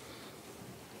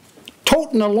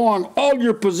 toting along all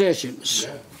your possessions.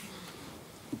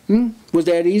 Was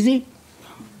that easy?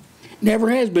 Never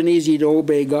has been easy to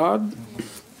obey God.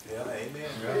 Yeah, amen.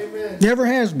 Amen. Never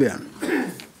has been.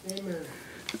 Amen.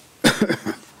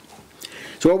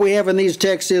 So what we have in these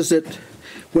texts is that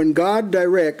when God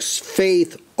directs,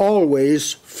 faith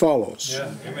always follows.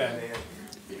 Yeah, amen.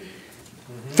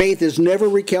 Faith is never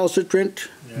recalcitrant,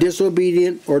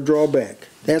 disobedient, or draw back.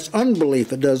 That's unbelief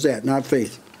that does that, not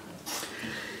faith.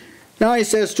 Now he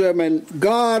says to him, and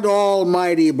God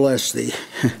Almighty bless thee.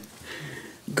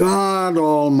 God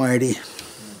Almighty.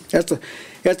 That's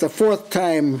the fourth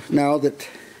time now that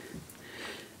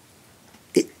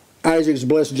Isaac's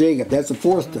blessed Jacob. That's the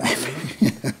fourth time.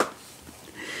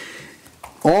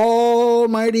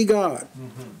 Almighty God.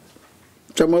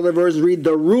 Some other versions read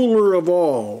the ruler of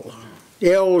all.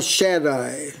 El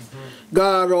Shaddai.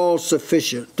 God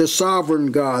all-sufficient. The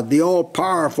sovereign God. The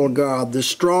all-powerful God. The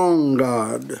strong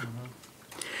God.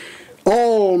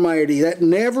 Almighty. That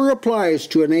never applies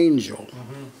to an angel.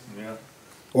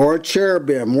 Or a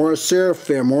cherubim. Or a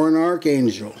seraphim. Or an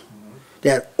archangel.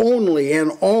 That only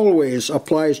and always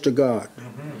applies to God.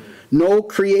 No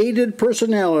created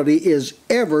personality is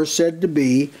ever said to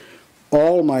be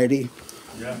almighty.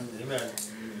 Yeah, amen.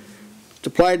 It's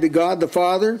applied to God the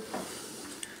Father.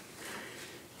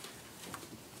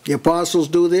 The apostles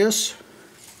do this.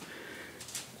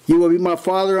 You will be my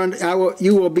father, I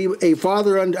will be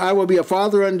a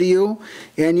father unto you,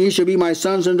 and ye shall be my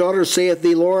sons and daughters, saith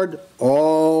the Lord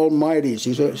Almighty.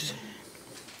 See, so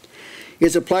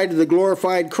it's applied to the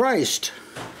glorified Christ.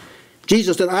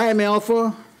 Jesus said, I am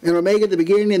Alpha and Omega, the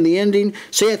beginning and the ending,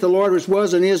 saith the Lord which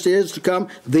was and is to come,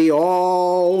 the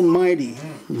Almighty.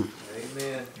 Amen.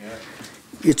 Yeah.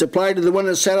 It's applied to the one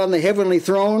that sat on the heavenly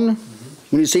throne.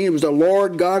 When you see it was the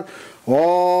Lord God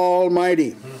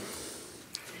Almighty.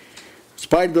 It's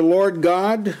applied to the Lord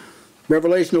God.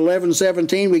 Revelation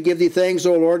 11:17, we give thee thanks,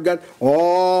 O Lord God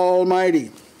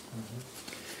Almighty.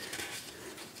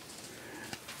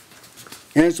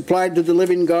 And it's applied to the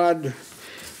living God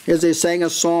as they sang a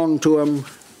song to him,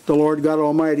 the Lord God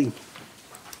Almighty.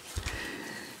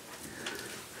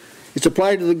 It's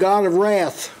applied to the God of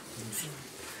wrath.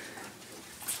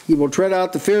 He will tread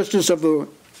out the fierceness of the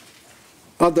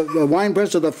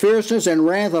winepress of the fierceness and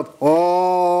wrath of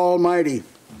Almighty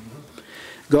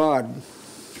God.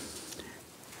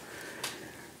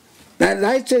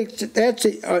 That's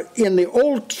in the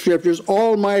old scriptures,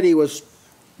 Almighty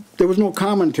there was no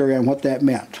commentary on what that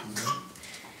meant.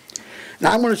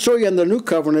 Now I'm going to show you in the New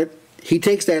Covenant, he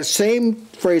takes that same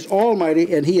phrase,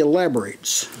 Almighty, and he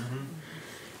elaborates.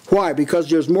 Why? Because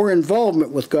there's more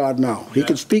involvement with God now. He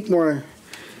can speak more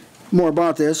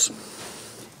about this.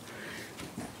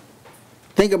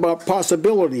 Think about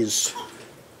possibilities.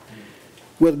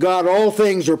 With God, all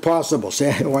things are possible.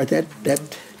 Say,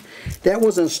 that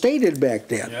wasn't stated back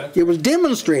then. Yeah. It was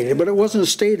demonstrated, but it wasn't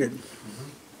stated.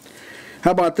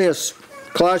 How about this?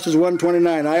 Colossians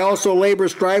 1:29. I also labor,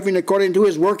 striving according to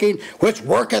his working, which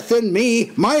worketh in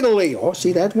me mightily. Oh,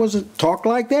 see, that wasn't talk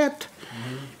like that.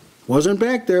 Wasn't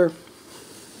back there.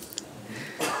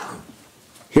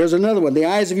 Here's another one. The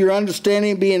eyes of your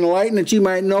understanding be enlightened, that you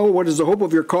might know what is the hope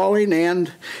of your calling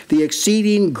and the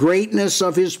exceeding greatness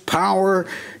of his power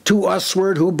to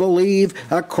usward who believe,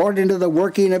 according to the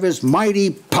working of his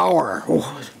mighty power.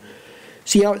 Oh.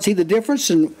 See the difference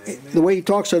in the way he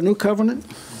talks of the New Covenant?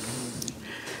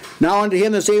 Now unto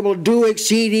him that's able to do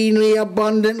exceedingly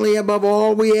abundantly above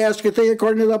all we ask or think,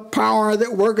 according to the power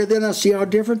that worketh in us. See how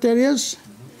different that is?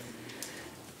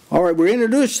 All right, we're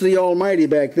introduced to the Almighty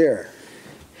back there.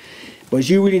 But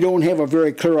you really don't have a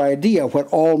very clear idea what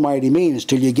Almighty means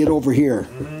till you get over here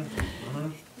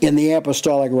in the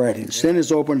apostolic writings. Then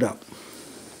it's opened up.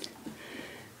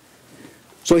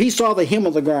 So he saw the hem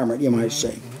of the garment, you might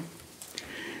say.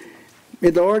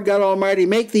 May the Lord God Almighty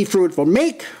make thee fruitful.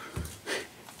 Make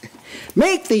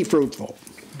thee fruitful.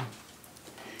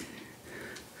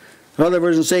 Other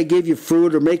versions say give you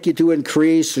fruit or make you to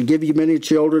increase or give you many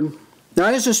children.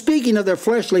 Now this is speaking of their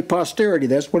fleshly posterity.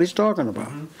 That's what he's talking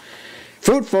about.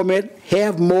 Fruitful meant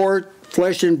have more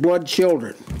flesh and blood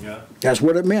children. Yeah. That's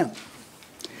what it meant.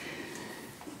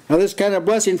 Now this kind of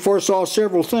blessing foresaw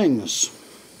several things.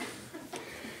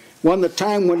 One, the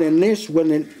time when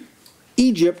in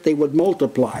Egypt they would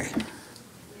multiply.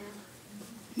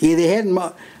 They hadn't.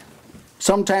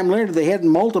 Sometime later they hadn't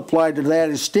multiplied to that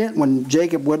extent when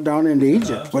Jacob went down into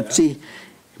Egypt. But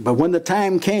but when the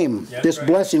time came, this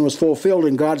blessing was fulfilled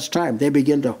in God's time. They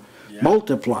began to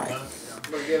multiply.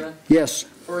 Forgiven. Yes.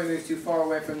 Before we move too far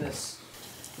away from this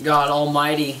God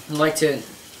Almighty, I'd like to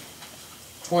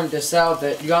pointed this out,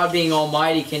 that God being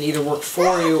almighty can either work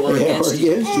for you or against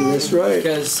you. That's right.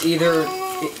 Because either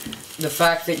the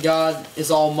fact that God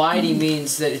is almighty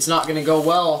means that it's not going to go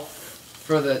well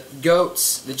for the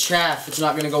goats, the chaff. It's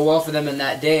not going to go well for them in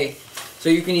that day. So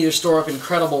you can either store up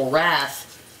incredible wrath,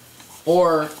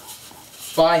 or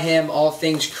by Him all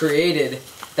things created.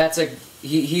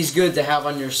 He's good to have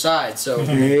on your side. So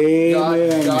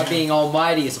God being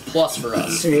almighty is a plus for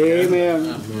us.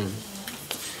 Amen.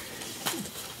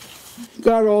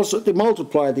 God also, to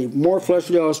multiply the more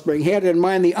fleshly offspring, had in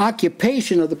mind the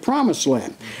occupation of the promised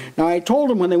land. Now I told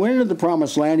them when they went into the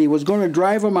promised land, He was going to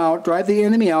drive the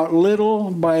enemy out little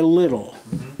by little.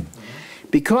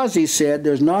 Because He said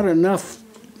there's not enough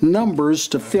numbers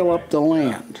to fill up the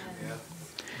land.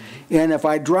 And if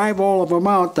I drive all of them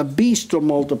out, the beast will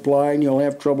multiply and you'll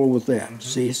have trouble with that.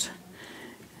 See?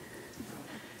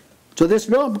 So this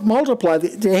multiply,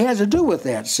 it has to do with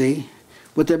that, see?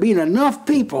 With there being enough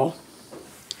people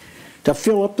to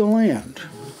fill up the land.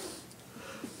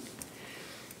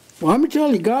 Well, I'm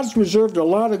telling you, God's reserved a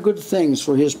lot of good things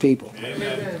for His people.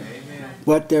 Amen.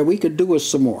 But we could do with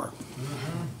some more.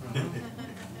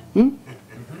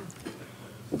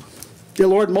 The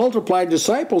Lord multiplied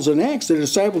disciples in Acts. The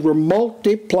disciples were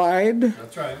multiplied.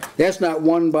 That's right. That's not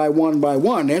one by one by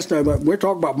one. That's not. We're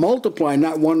talking about multiplying,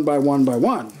 not one by one by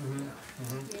one.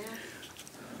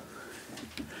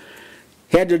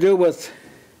 Had to do with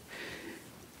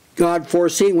God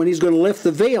foreseeing when He's going to lift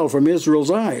the veil from Israel's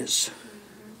eyes.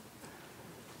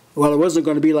 Well, it wasn't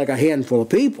going to be like a handful of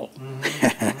people.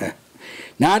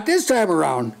 Not this time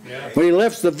around. Yeah. When He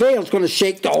lifts the veil, it's going to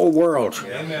shake the whole world.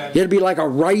 Amen. It'll be like a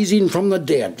rising from the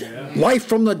dead. Life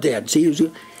from the dead. See,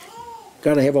 you've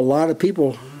got to have a lot of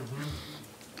people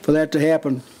for that to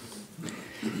happen.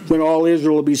 When all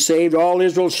Israel will be saved, all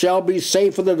Israel shall be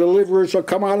saved, for the deliverer shall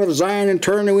come out of Zion and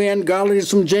turn in godliness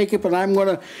from Jacob, and I'm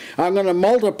going to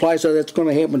multiply. So that's going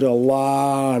to happen to a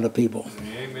lot of people.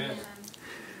 Amen.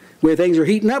 Where things are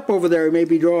heating up over there,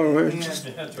 maybe That's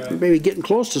right. maybe getting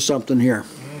close to something here.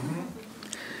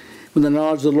 When the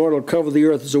knowledge of the Lord will cover the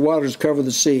earth as the waters cover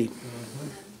the sea.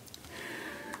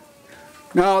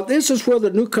 Now, this is where the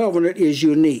new covenant is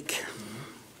unique.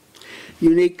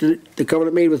 Unique to the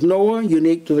covenant made with Noah,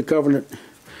 unique to the covenant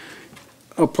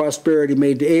of prosperity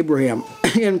made to Abraham.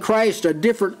 In Christ, a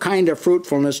different kind of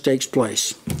fruitfulness takes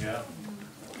place. Yeah.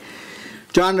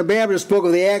 John the Baptist spoke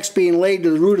of the axe being laid to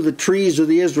the root of the trees of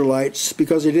the Israelites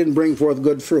because they didn't bring forth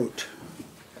good fruit.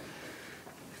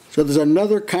 So there's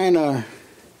another kind of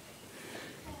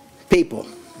people.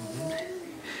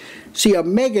 See, a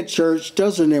mega church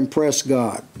doesn't impress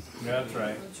God. That's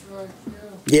right. That's right.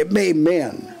 Yeah. It made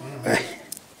men.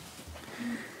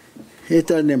 It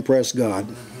doesn't impress God.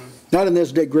 Not in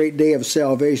this great day of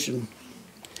salvation.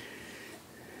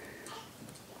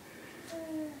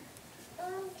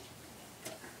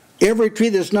 Every tree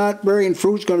that's not bearing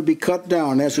fruit is going to be cut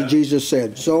down. That's what Jesus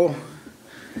said. So,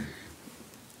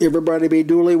 everybody be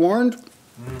duly warned.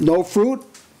 No fruit,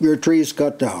 your tree is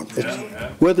cut down.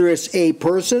 Whether it's a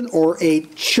person or a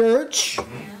church,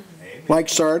 like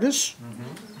Sardis,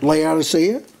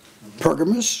 Laodicea,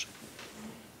 Pergamos,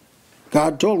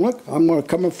 God told them, look, I'm going to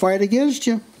come and fight against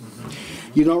you.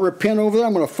 You don't repent over that,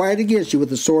 I'm going to fight against you with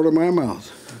the sword of my mouth.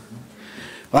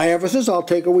 Ephesus, I'll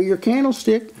take away your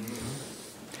candlestick.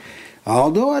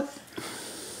 I'll do it.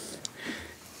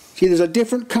 See, there's a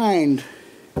different kind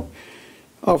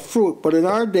of fruit, but in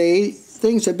our day,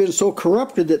 things have been so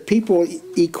corrupted that people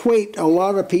equate a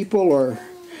lot of people or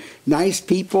nice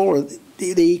people, or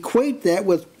they equate that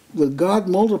with God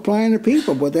multiplying the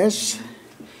people, but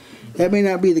that may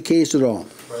not be the case at all.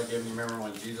 Brother, you remember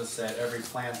when Jesus said, every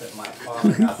plant that my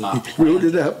Father hath not planted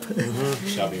Rooted up.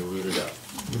 shall be rooted up.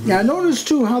 Now notice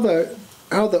too how the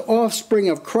offspring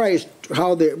of Christ,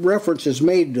 how the reference is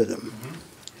made to them.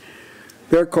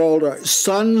 They're called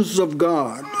sons of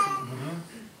God.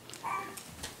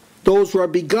 Those who are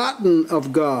begotten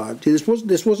of God. See,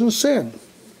 this wasn't said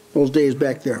those days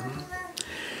back there.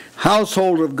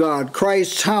 Household of God,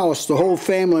 Christ's house, the whole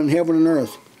family in heaven and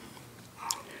earth.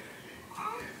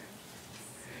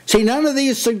 See, none of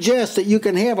these suggest that you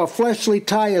can have a fleshly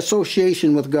tie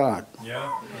association with God.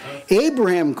 Yeah.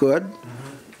 Abraham could,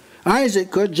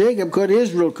 Isaac could, Jacob could,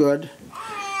 Israel could,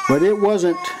 but it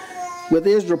wasn't, with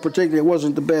Israel particularly, it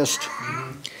wasn't the best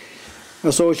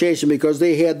association because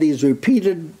they had these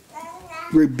repeated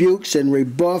rebukes and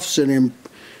rebuffs and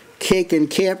taken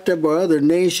captive by other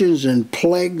nations and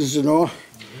plagues and all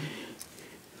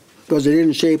because they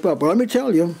didn't shape up. But let me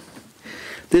tell you,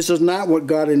 This is not what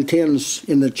God intends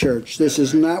in the church. This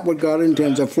is not what God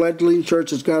intends. A fledgling church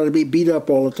has got to be beat up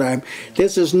all the time.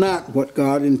 This is not what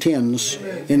God intends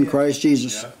in Christ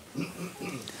Jesus.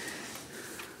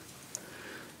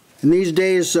 In these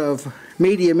days of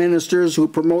media ministers who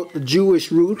promote the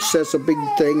Jewish roots, that's a big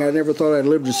thing. I never thought I'd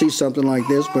live to see something like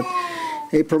this, but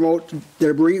they promote,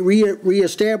 they're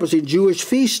reestablishing Jewish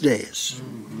feast days.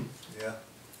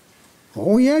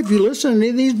 Oh yeah, if you listen to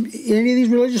any of these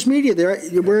religious media,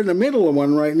 we're in the middle of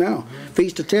one right now.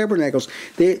 Feast of Tabernacles.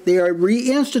 They are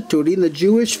reinstituting the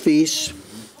Jewish feasts,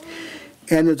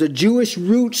 and there's a Jewish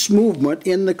roots movement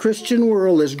in the Christian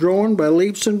world that's growing by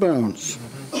leaps and bounds.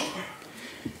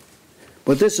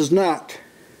 But this is not.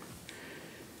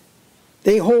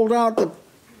 They hold out the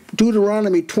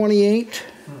Deuteronomy 28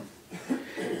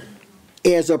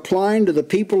 as applying to the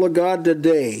people of God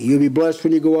today. You'll be blessed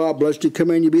when you go out, blessed when you come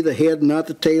in, you'll be the head and not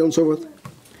the tail, and so forth.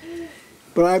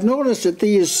 But I've noticed that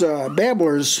these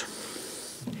babblers,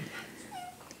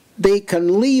 they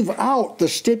can leave out the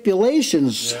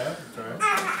stipulations. Yeah, right.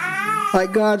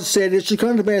 Like God said, it shall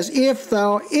come to pass, if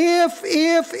thou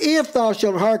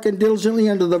shalt hearken diligently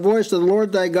unto the voice of the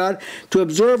Lord thy God, to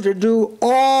observe to do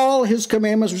all his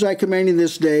commandments which I command thee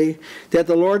this day, that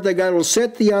the Lord thy God will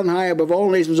set thee on high above all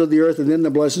nations of the earth, and then the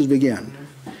blessings begin.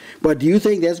 But do you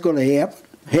think that's going to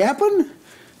happen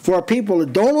for people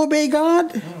that don't obey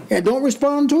God and don't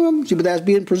respond to him? See, but that's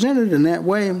being presented in that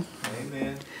way.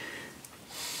 Amen.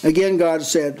 Again, God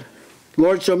said, the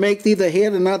Lord shall make thee the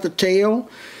head and not the tail.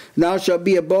 Thou shalt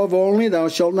be above only, thou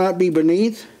shalt not be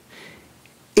beneath.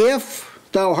 If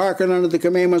thou hearken unto the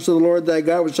commandments of the Lord thy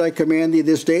God, which I command thee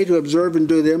this day, to observe and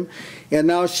do them, and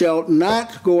thou shalt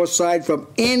not go aside from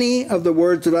any of the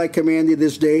words that I command thee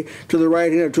this day, to the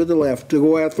right hand or to the left, to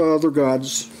go after other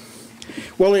gods.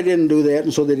 Well, they didn't do that,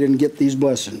 and so they didn't get these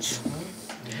blessings.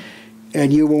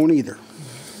 And you won't either.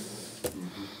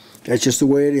 That's just the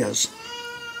way it is.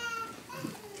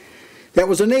 That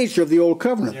was the nature of the old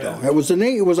covenant, though. It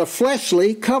was a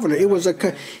fleshly covenant. It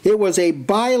was a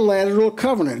bilateral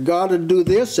covenant. God would do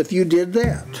this if you did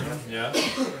that. Yeah.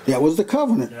 That was the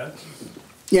covenant.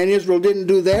 Yeah. And Israel didn't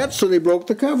do that, so they broke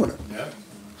the covenant. Yeah.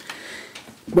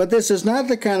 But this is not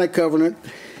the kind of covenant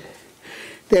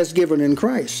that's given in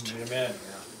Christ. Amen.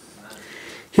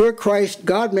 Here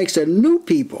God makes a new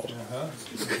people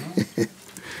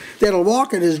that'll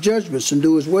walk in his judgments and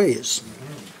do his ways.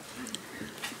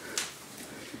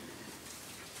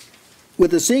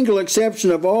 With the single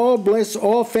exception of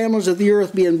all families of the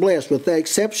earth being blessed, with the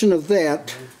exception of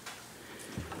that,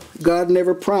 God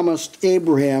never promised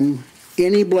Abraham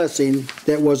any blessing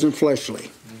that wasn't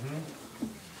fleshly.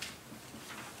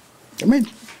 I mean,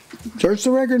 search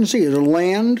the record and see it.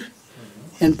 Land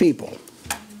and people.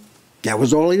 That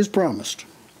was all he was promised.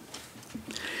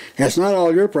 That's not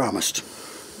all you're promised.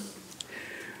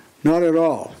 Not at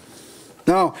all.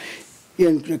 Now,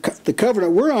 in the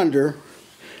covenant we're under,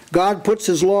 God puts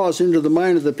his laws into the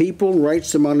mind of the people and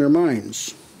writes them on their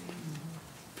minds.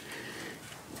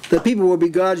 The people will be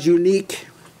in God's unique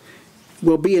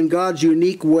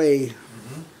way.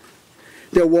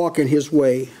 They'll walk in his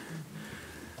way.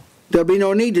 There'll be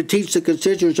no need to teach the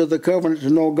constituents of the covenant to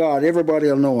know God. Everybody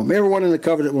will know him. Everyone in the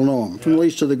covenant will know him, from the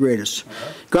least to the greatest.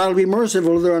 God will be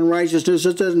merciful to their unrighteousness,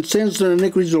 and sins and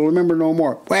iniquities will remember no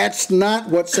more. That's not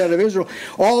what's said of Israel.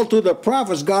 All through the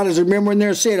prophets, God is remembering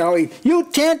their sin. How you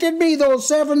tempted me those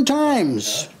 7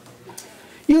 times.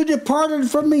 You departed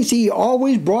from me. See, he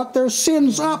always brought their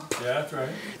sins up. Yeah, that's right.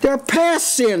 Their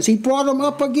past sins, he brought them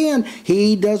up again.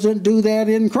 He doesn't do that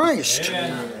in Christ.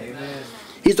 Amen.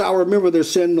 He's I'll remember their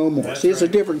sin no more. See, it's a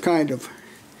different kind of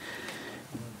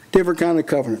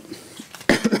covenant.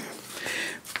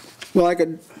 Well, I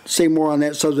could say more on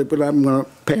that subject, but I'm going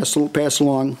to pass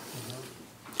along.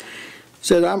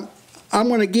 Said, I'm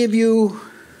going to give you,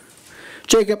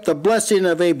 Jacob, the blessing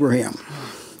of Abraham.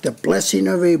 The blessing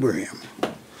of Abraham.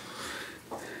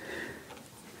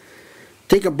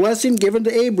 Take a blessing given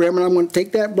to Abraham, and I'm going to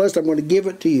take that blessing, I'm going to give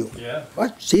it to you. Yeah.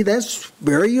 What? See, that's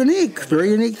very unique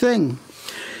thing.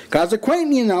 God's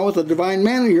acquainting you now with the divine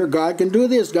manner here. God can do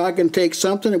this. God can take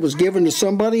something that was given to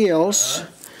somebody else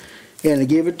and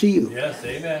give it to you. Yes,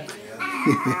 amen.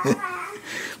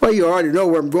 Well, you already know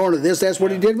where I'm going with this. That's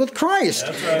what he did with Christ.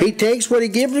 That's right. He takes what he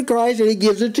gives to Christ and he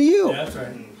gives it to you. That's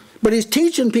right. But he's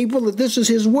teaching people that this is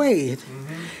his way.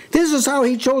 This is how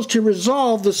he chose to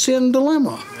resolve the sin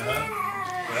dilemma.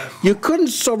 You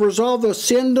couldn't resolve the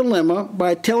sin dilemma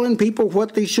by telling people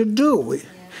what they should do.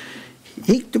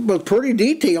 He was pretty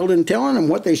detailed in telling them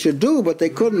what they should do, but they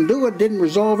couldn't do it, didn't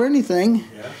resolve anything.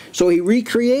 So he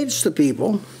recreates the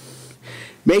people,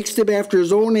 makes them after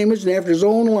his own image and after his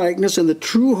own likeness in the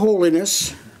true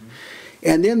holiness,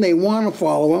 and then they want to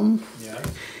follow him. Yeah.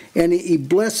 And he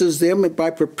blesses them by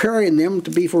preparing them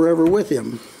to be forever with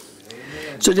him.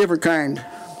 It's a different kind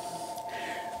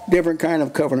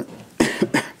of covenant.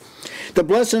 The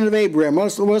blessing of Abraham.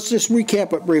 Let's just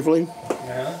recap it briefly.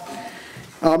 Yeah.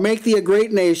 I'll make thee a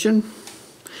great nation.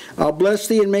 I'll bless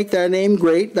thee and make thy name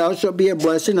great. Thou shalt be a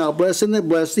blessing. I'll bless them that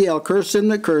bless thee. I'll curse them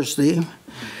that curse thee.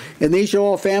 And thee shall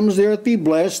all families of the earth be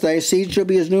blessed. Thy seed shall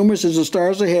be as numerous as the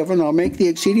stars of heaven. I'll make thee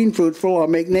exceeding fruitful. I'll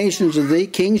make nations of thee.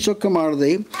 Kings shall come out of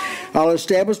thee. I'll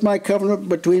establish my covenant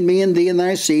between me and thee and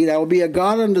thy seed. I will be a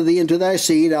God unto thee and to thy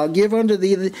seed. I'll give unto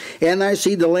thee and thy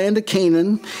seed the land of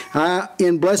Canaan.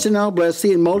 In blessing I'll bless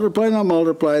thee, and multiplying I'll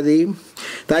multiply thee.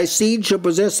 Thy seed shall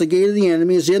possess the gate of the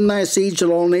enemies. In thy seed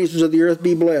shall all nations of the earth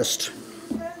be blessed.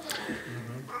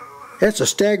 That's a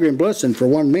staggering blessing for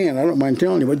one man, I don't mind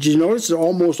telling you. But did you notice it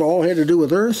almost all had to do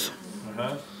with earth?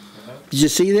 Did you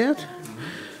see that?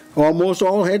 Almost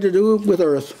all had to do with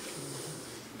earth.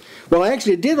 Well,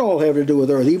 actually, it did all have to do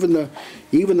with earth.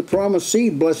 Even the promised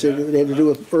seed, blessed, it had to do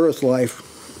with earth life.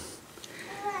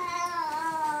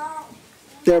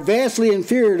 They're vastly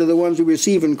inferior to the ones we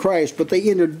receive in Christ, but they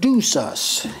introduce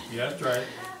us That's right.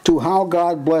 to how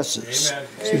God blesses. Amen.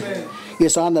 Amen.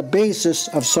 It's on the basis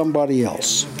of somebody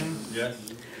else. Yes.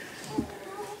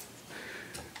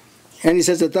 And he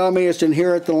says that thou mayest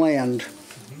inherit the land,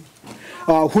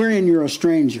 wherein you're a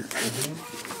stranger.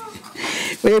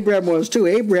 Abraham was too.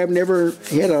 Abraham never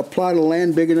had a plot of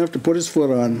land big enough to put his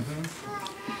foot on.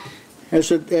 As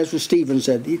what Stephen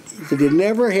said, he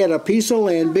never had a piece of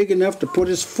land big enough to put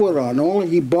his foot on. Only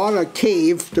he bought a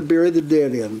cave to bury the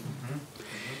dead in.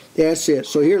 That's it.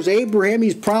 So here's Abraham.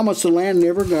 He's promised the land,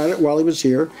 never got it while he was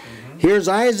here. Here's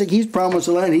Isaac. He's promised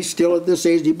the land. He's still at this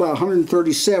age. He's about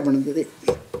 137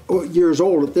 years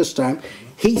old at this time.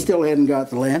 He still hadn't got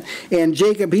the land. And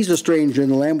Jacob, he's a stranger in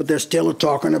the land, but they're still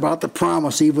talking about the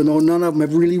promise, even though none of them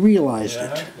have really realized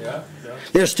it. Yeah.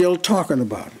 They're still talking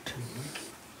about it.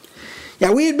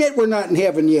 Yeah, we admit we're not in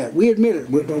heaven yet. We admit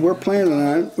it, but we're planning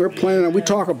on it. We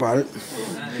talk about it.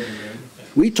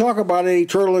 We talk about an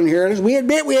eternal inheritance. We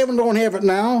admit we don't have it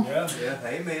now. Yeah.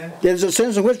 Amen. There's a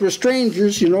sense in which we're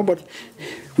strangers, but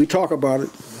we talk about it.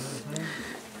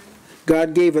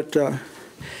 God gave it,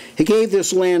 he gave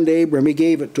this land to Abram. He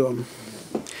gave it to him.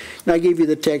 And I gave you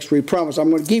the text where he promised, I'm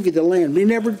going to give you the land.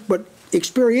 But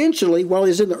experientially, while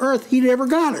he's in the earth, he never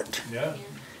got it. Yeah.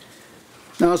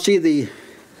 Now, see,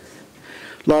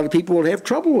 a lot of people would have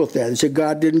trouble with that. They said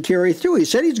God didn't carry through. He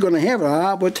said he's going to have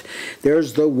it. But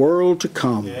there's the world to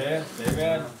come. Yeah.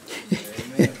 Amen.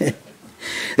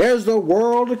 There's the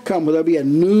world to come where there'll be a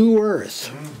new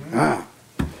earth.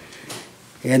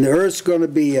 And the earth's going to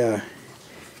be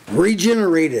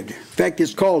regenerated. In fact,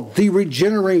 it's called the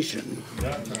regeneration.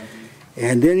 That's right.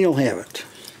 And then you'll have it.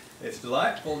 It's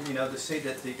delightful, to see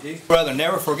that these brother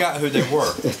never forgot who they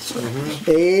were.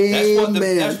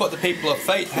 Amen. That's what the people of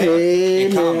faith have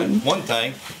in common. One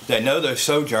thing, they know they're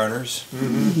sojourners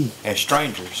and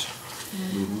strangers.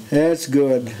 That's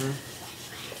good.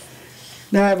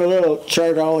 Now I have a little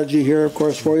chartology here, of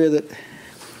course, for you. That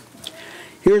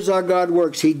here's how God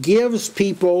works. He gives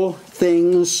people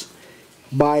things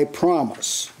by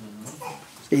promise.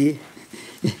 See?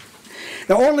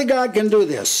 Now only God can do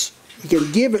this. He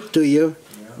can give it to you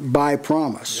by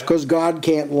promise, because God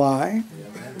can't lie.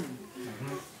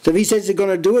 So if he says he's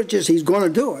going to do it, he's going to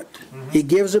do it. He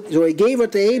gives it. So he gave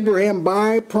it to Abraham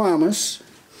by promise,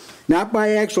 not by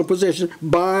actual possession,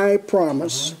 by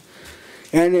promise.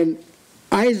 And then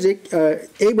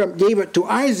Abraham gave it to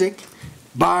Isaac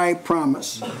by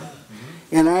promise.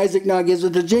 And Isaac now gives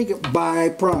it to Jacob by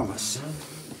promise.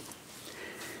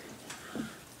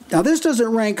 Now this doesn't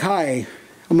rank high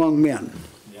among men.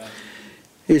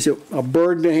 It's a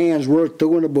bird in the hand's worth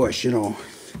two in the bush,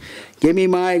 Give me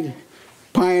my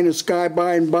pie in the sky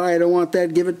by and by. I don't want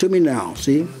that. Give it to me now,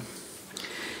 see?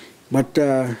 But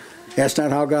that's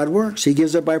not how God works. He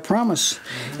gives it by promise.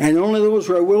 And only those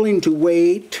who are willing to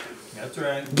wait That's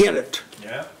right. get it.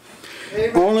 Yeah.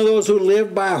 Only those who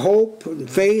live by hope and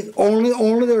faith,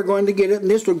 only they're going to get it. And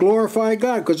this will glorify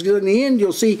God. Because in the end,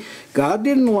 you'll see God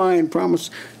didn't lie and promise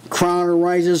crown of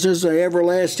righteousness,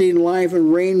 everlasting life,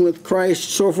 and reign with Christ,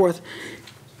 so forth.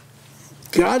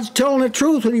 God's telling the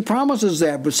truth when he promises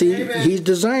that. But see, Amen. he's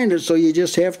designed it, so you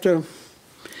just have to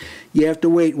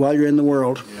wait while you're in the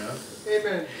world. Yeah.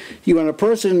 Amen. When a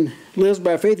person lives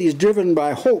by faith, he's driven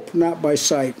by hope, not by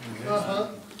sight.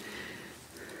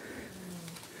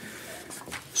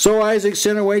 So Isaac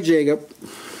sent away Jacob,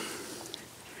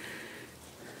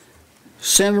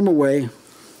 sent him away.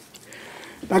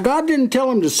 Now God didn't tell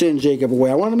him to send Jacob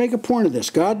away. I want to make a point of this.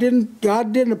 God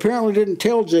apparently didn't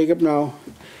tell Jacob, now,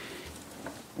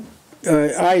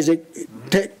 Isaac,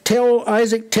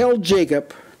 tell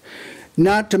Jacob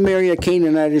not to marry a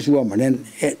Canaanitish woman,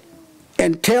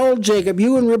 and tell Jacob,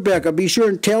 you and Rebekah, be sure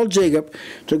and tell Jacob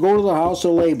to go to the house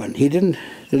of Laban. There's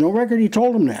no record he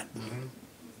told him that.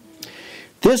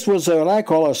 This was what I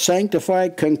call a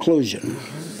sanctified conclusion.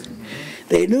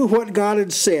 They knew what God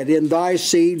had said, in thy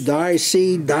seed, thy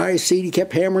seed, thy seed. He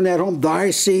kept hammering that home,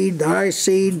 thy seed, thy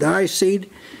seed, thy seed.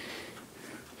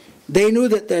 They knew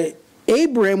that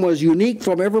Abraham was unique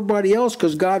from everybody else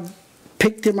because God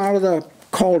picked him out of the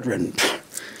cauldron.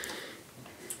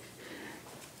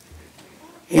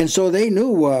 And so they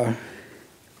knew,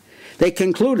 they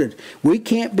concluded, we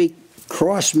can't be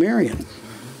cross-marrying.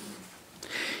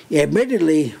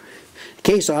 Admittedly, in the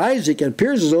case of Isaac, it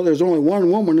appears as though there's only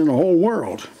one woman in the whole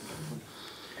world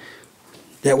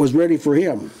that was ready for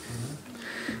him.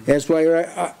 That's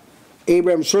why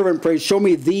Abraham's servant prayed, show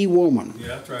me the woman. Yeah,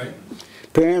 that's right.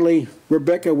 Apparently,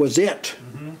 Rebekah was it.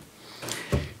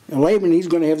 And Laban, he's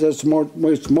going to have this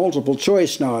multiple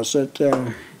choice now. So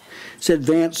let's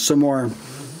advance some more.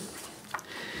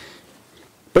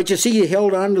 But you see, he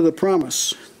held on to the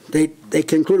promise. They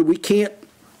concluded, we can't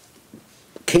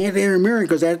intermarry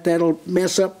because that'll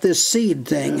mess up this seed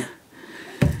thing.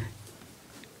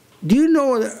 Do you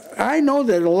know, I know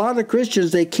that a lot of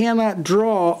Christians, they cannot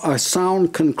draw a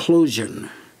sound conclusion.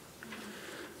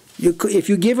 If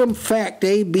you give them fact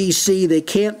A, B, C, they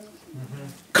can't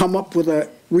come up with a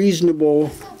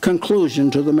reasonable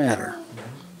conclusion to the matter.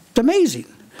 It's amazing.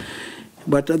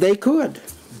 But they could.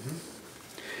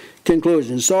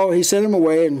 Conclusion. So he sent him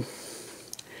away, and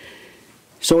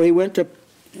so he went to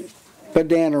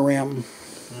Padan Aram.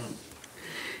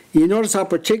 You notice how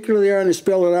particular they are, and they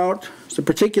spell it out. It's a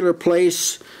particular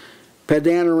place,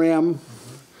 Padan Aram,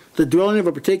 the dwelling of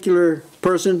a particular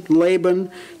person, Laban,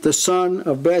 the son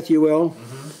of Bethuel.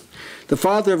 The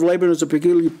father of Laban was a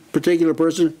particular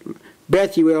person,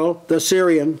 Bethuel, the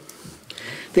Syrian.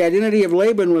 The identity of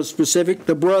Laban was specific,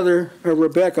 the brother of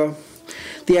Rebekah.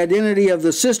 The identity of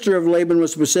the sister of Laban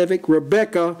was specific,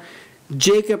 Rebekah,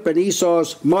 Jacob and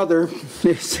Esau's mother.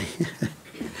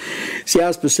 See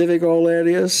how specific all that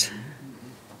is?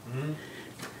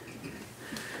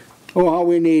 Oh, how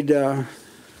we need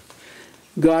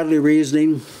godly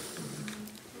reasoning.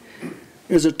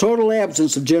 There's a total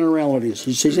absence of generalities.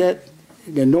 You see that?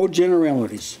 There are no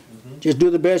generalities. Just do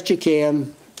the best you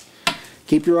can.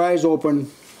 Keep your eyes open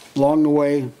along the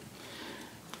way.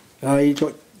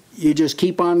 You just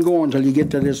keep on going until you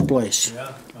get to this place.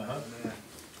 Yeah.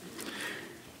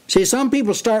 See, some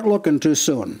people start looking too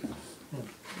soon.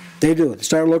 They do. They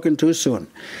start looking too soon.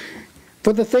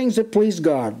 For the things that please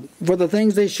God, for the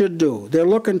things they should do, they're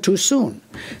looking too soon.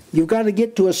 You've got to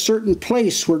get to a certain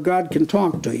place where God can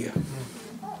talk to you.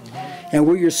 And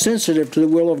where you're sensitive to the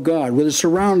will of God, where the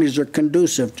surroundings are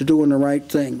conducive to doing the right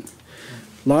thing.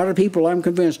 A lot of people, I'm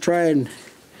convinced, try and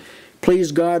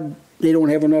please God, they don't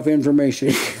have enough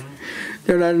information.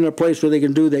 They're not in a place where they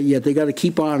can do that yet. They got to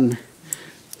keep on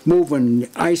moving,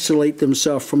 isolate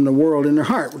themselves from the world in their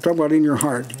heart. We're talking about in your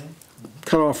heart.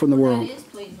 Cut off from the world. That is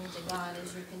pleasing to God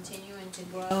as you're continuing to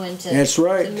grow and to, That's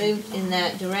right. to move in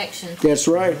that direction. That's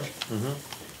right.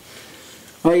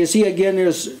 Well, you see, again,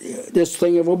 there's this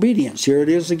thing of obedience. Here it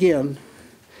is again.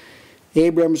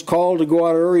 Abram's called to go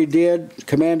out of Ur, he did.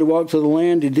 Command to walk to the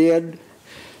land, he did.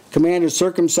 Command to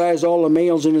circumcise all the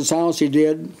males in his house, he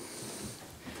did.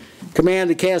 Command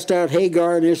to cast out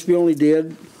Hagar and Ishmael, he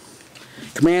did.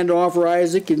 Command to offer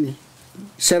Isaac, and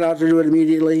set out to do it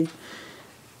immediately.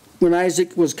 When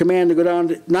Isaac was commanded to go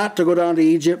down not to go down to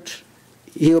Egypt,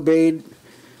 he obeyed.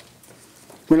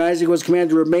 When Isaac was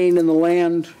commanded to remain in the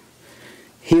land,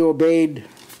 he obeyed.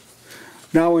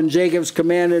 Now when Jacob's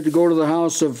commanded to go to the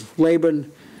house of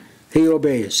Laban, he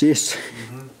obeys. Yes.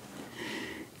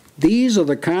 These are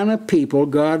the kind of people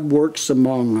God works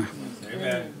among.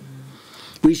 Amen.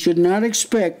 We should not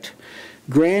expect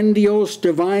grandiose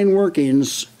divine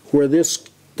workings where this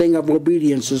thing of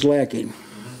obedience is lacking.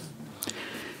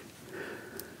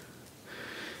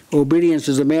 Obedience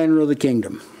is the manner of the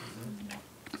kingdom.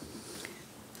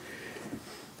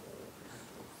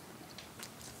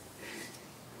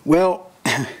 Well,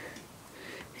 I'm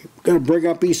going to bring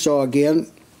up Esau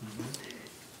again.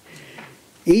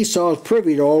 Esau is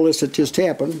privy to all this that just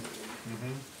happened.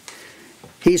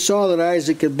 He saw that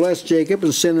Isaac had blessed Jacob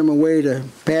and sent him away to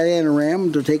Padan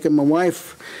Aram to take him a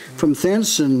wife from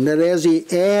thence, and that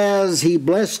as he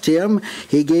blessed him,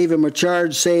 he gave him a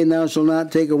charge saying, thou shalt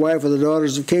not take a wife of the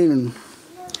daughters of Canaan.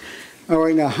 All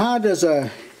right, now how does a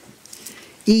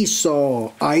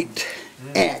Esauite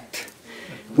act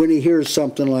when he hears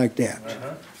something like that?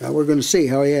 Now we're going to see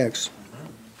how he acts.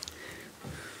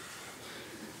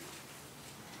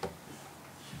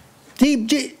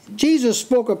 See, Jesus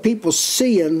spoke of people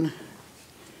seeing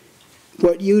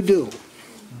what you do.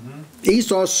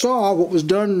 Esau saw what was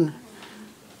done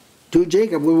to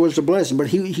Jacob, it was a blessing, but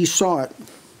he saw it.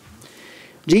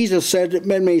 Jesus said that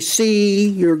men may see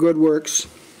your good works.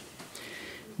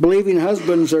 Believing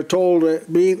husbands are told,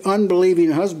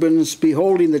 unbelieving husbands,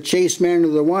 beholding the chaste manner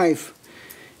of the wife,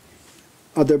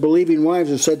 of their believing wives,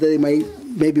 have said that they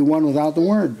may be won without the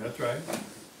word. That's right.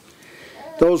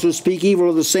 Those who speak evil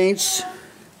of the saints,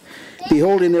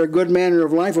 beholding their good manner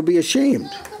of life, will be ashamed.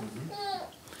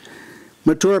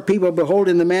 Mature people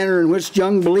beholding the manner in which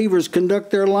young believers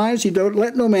conduct their lives, you don't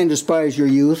let no man despise your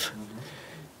youth.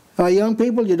 Young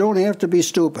people, you don't have to be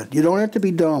stupid. You don't have to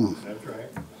be dumb. That's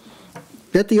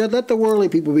right. Let the worldly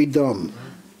people be dumb.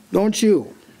 Don't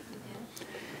you?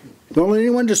 Don't let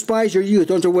anyone despise your youth.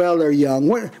 Don't say, well, they're young.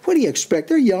 What do you expect?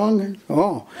 They're young.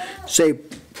 Oh, say,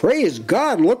 praise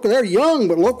God. Look, they're young,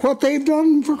 but look what they've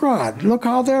done for God. Look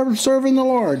how they're serving the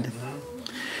Lord.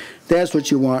 That's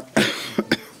what you want.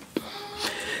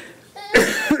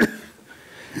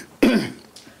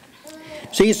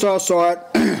 See, Esau saw it.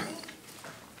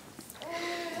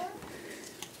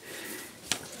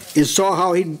 He saw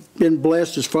how he'd been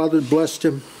blessed. His father had blessed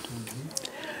him.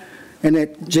 And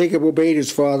that Jacob obeyed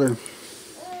his father.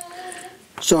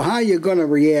 So how are you going to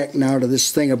react now to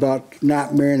this thing about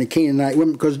not marrying a Canaanite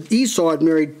woman? Because Esau had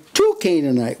married 2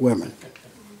 Canaanite women.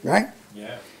 Right?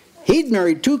 Yeah. He'd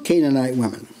married 2 Canaanite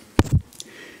women.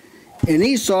 And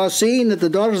Esau, seeing that the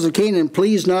daughters of Canaan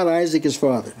pleased not Isaac his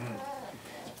father.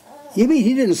 You mean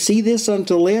he didn't see this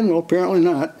until then? Well, apparently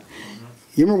not.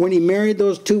 You remember when he married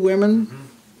those 2 women?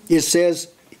 It says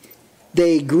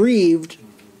they grieved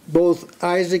both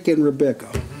Isaac and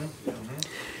Rebekah.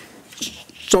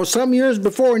 So some years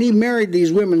before, when he married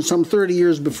these women, some 30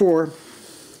 years before,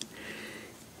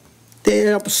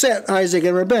 they upset Isaac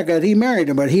and Rebekah. He married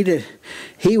them, but he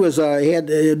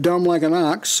had dumb like an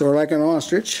ox or like an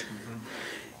ostrich,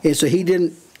 and so he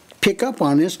didn't pick up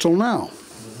on this till now.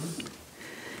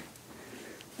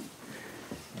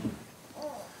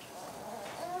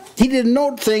 He didn't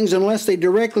note things unless they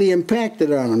directly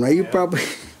impacted on him. Now you probably,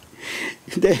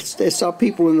 that's how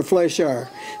people in the flesh are.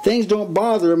 Things don't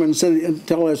bother them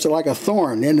until it's like a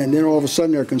thorn, and then all of a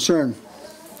sudden they're concerned.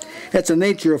 That's the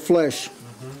nature of flesh.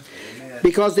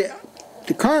 Because the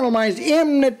carnal mind's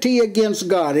enmity against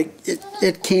God.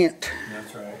 It can't.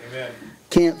 That's right. Amen.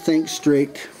 Can't think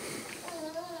straight.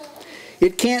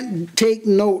 It can't take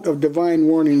note of divine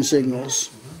warning signals.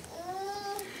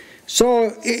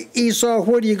 So Esau,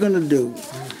 what are you going to do?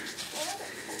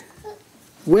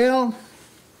 Well,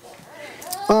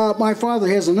 my father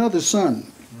has another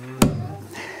son.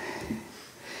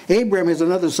 Abraham has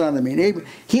another son.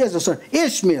 He has a son,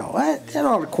 Ishmael. That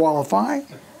ought to qualify.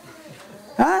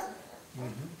 Huh?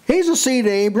 He's a seed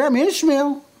of Abraham,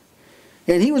 Ishmael.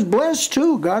 And he was blessed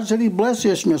too. God said he blessed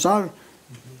Ishmael. So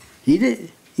he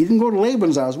didn't go to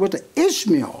Laban's house, but to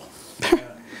Ishmael.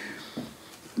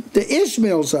 To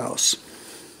Ishmael's house.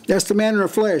 That's the manner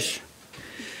of flesh.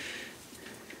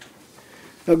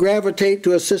 They'll gravitate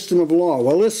to a system of law.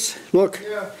 Well, this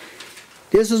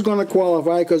is going to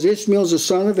qualify because Ishmael's the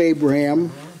son of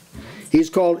Abraham. He's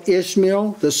called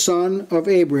Ishmael, the son of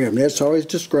Abraham. That's how he's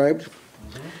described.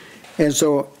 And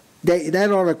so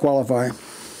that ought to qualify.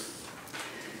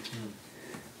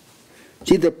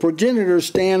 See, the progenitor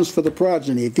stands for the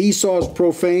progeny. If Esau is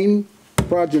profane, the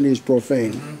progeny is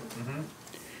profane.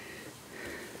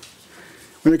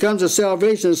 When it comes to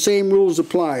salvation, the same rules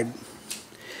applied.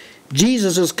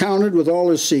 Jesus is counted with all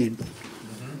his seed.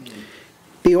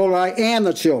 Behold, I and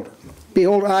the children.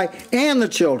 Behold, I and the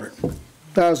children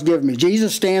thou hast given me.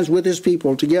 Jesus stands with his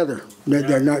people together.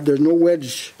 There's no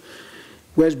wedge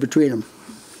between them.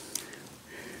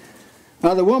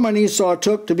 Now the woman Esau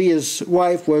took to be his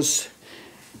wife was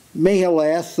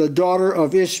Mahalath, the daughter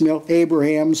of Ishmael,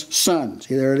 Abraham's son.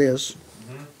 See, there it is.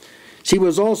 She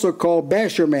was also called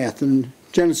Bashermath in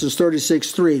Genesis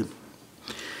 36:3.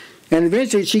 And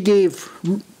eventually she gave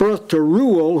birth to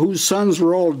Reuel, whose sons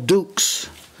were all dukes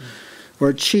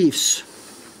or chiefs.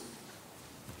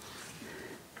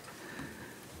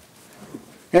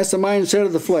 That's the mindset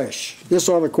of the flesh. This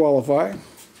ought to qualify.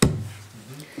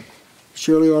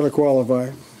 Surely ought to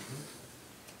qualify.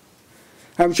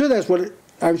 I'm sure that's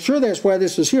why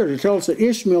this is here, to tell us that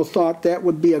Ishmael thought that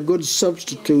would be a good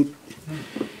substitute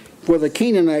for the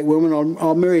Canaanite woman.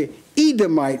 I'll marry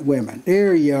Edomite women.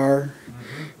 There you are.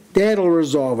 That'll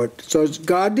resolve it. So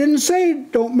God didn't say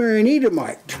don't marry an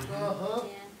Edomite.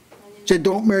 He said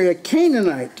don't marry a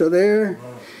Canaanite. So there.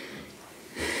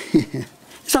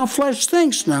 That's how flesh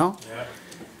thinks now.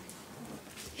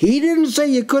 He didn't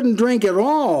say you couldn't drink at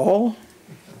all.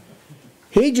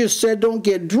 He just said don't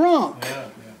get drunk. Yeah.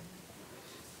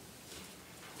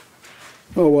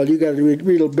 Oh, well, you got to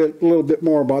read a little bit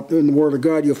more about in the Word of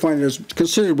God. You'll find there's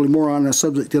considerably more on the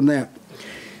subject than that.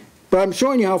 But I'm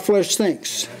showing you how flesh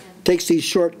thinks. Takes these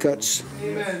shortcuts.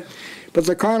 Amen. But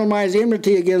the carnal mind is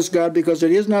enmity against God because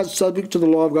it is not subject to the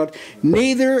law of God,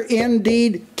 neither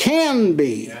indeed can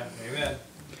be. Yeah. Amen.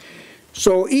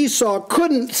 So Esau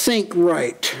couldn't think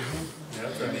right. Yeah,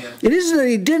 that's right. It isn't that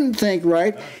he didn't think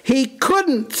right, he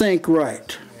couldn't think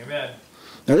right. Amen.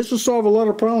 Now this will solve a lot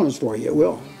of problems for you, it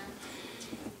will.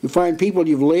 You find people,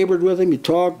 you've labored with them, you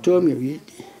talk to them,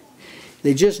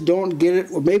 they just don't get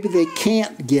it, or maybe they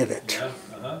can't get it.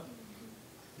 Yeah.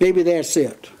 Maybe that's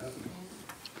it.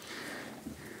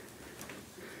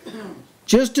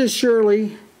 Just as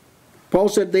surely, Paul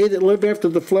said, they that live after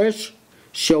the flesh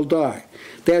shall die.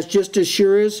 That's just as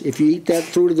sure as if you eat that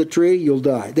fruit of the tree, you'll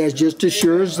die. That's just as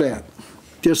sure as that.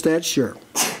 Just that sure.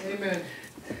 Amen.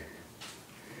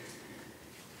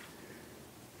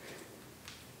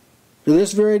 To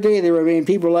this very day, there remain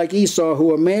people like Esau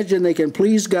who imagine they can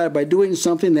please God by doing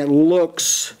something that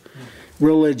looks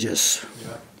religious.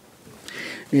 Yeah.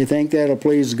 And you think that'll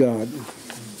please God.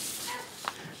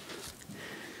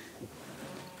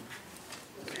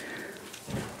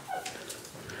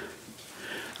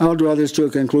 I'll draw this to a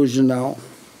conclusion now.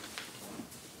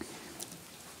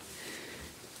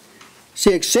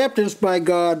 See, acceptance by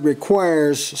God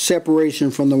requires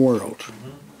separation from the world.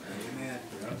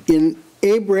 In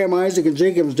Abraham, Isaac, and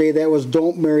Jacob's day, that was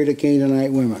don't marry the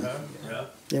Canaanite women. Yeah.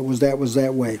 That was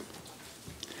that way.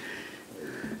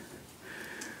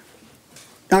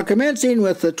 Now, commencing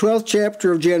with the 12th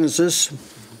chapter of Genesis,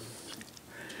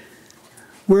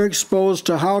 we're exposed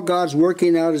to how God's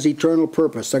working out His eternal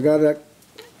purpose. I got to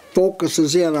focus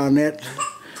us in on that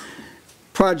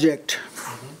project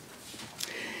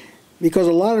because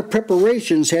a lot of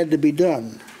preparations had to be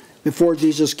done before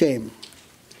Jesus came.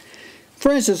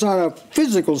 For instance, on a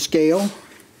physical scale,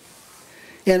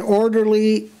 an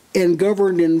orderly and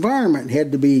governed environment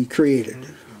had to be created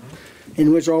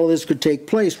in which all this could take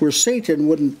place, where Satan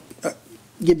wouldn't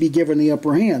be given the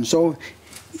upper hand. So,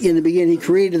 in the beginning, He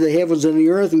created the heavens and the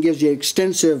earth and gives you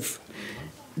extensive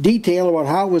detail about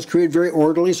how it was created, very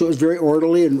orderly, so it was very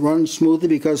orderly and run smoothly,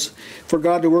 because for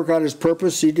God to work out His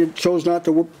purpose, He chose not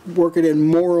to work it in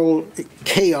moral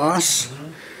chaos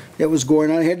that was going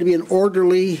on. It had to be an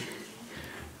orderly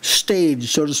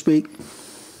stage, so to speak.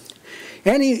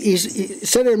 And he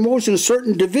set in motion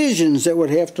certain divisions that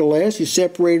would have to last. He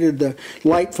separated the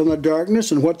light from the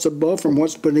darkness and what's above from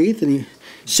what's beneath, and He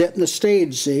set in the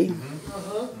stage, see?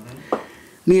 And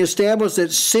He established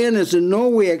that sin is in no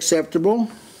way acceptable.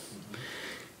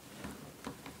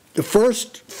 The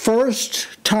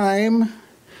first time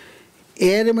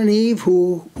Adam and Eve,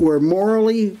 who were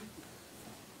morally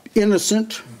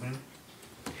innocent,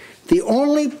 the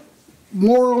only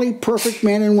morally perfect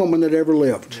man and woman that ever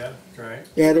lived. Yeah. That's right.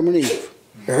 Adam and Eve.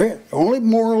 Right? Only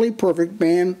morally perfect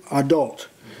man, adult.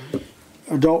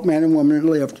 Adult man and woman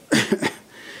that lived.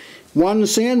 One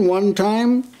sin, one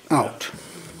time, out.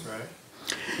 That's right.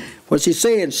 What's He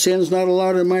saying? Sin's not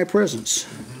allowed in my presence.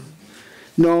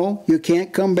 No, you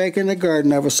can't come back in the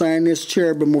garden. I've assigned this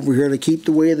cherubim over here to keep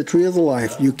the way of the tree of the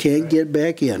life. You can't get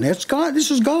back in. That's God.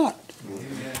 This is God.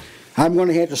 I'm going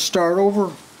to have to start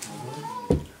over.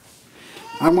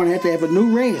 I'm going to have a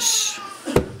new race,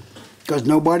 because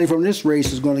nobody from this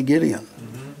race is going to get in.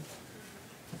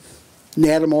 And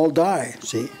Adam all die,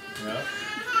 see? Yeah.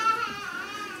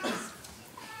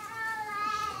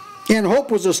 And hope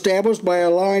was established by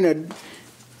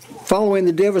following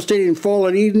the devastating fall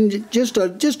of Eden. Just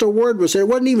a word was said. It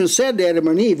wasn't even said to Adam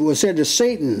and Eve. It was said to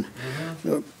Satan.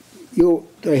 The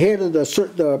head of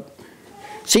the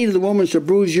seed of the woman shall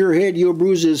bruise your head, you'll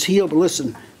bruise his heel. But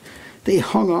listen, they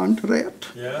hung on to that.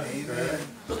 Yeah. Right.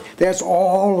 That's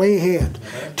all they had.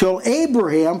 Till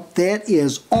Abraham, that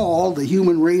is all the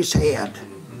human race had.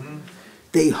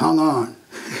 They hung on.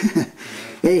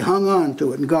 They hung on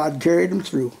to it, and God carried them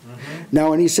through.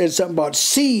 Now, when He said something about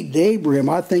seed to Abraham,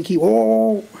 I think He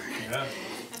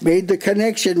made the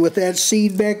connection with that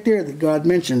seed back there that God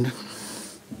mentioned.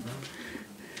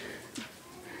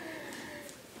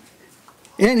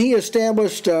 And He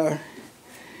established that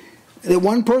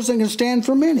one person can stand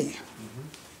for many.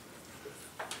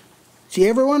 See,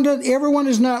 everyone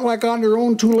is not like on their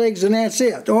own two legs and that's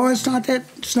it. Oh, it's not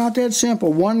that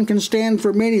simple. One can stand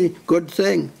for many. Good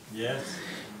thing. Yes.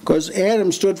 Because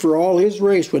Adam stood for all his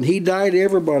race. When he died,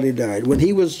 everybody died. When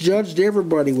he was judged,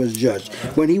 everybody was judged.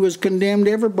 When he was condemned,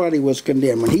 everybody was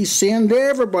condemned. When he sinned,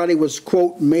 everybody was,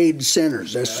 quote, made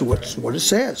sinners. That's what it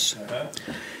says.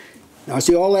 Now,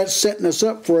 see, all that's setting us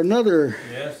up for another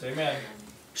Yes. Amen.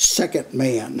 second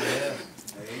man Yeah.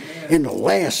 and the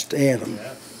last Adam.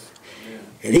 Yeah.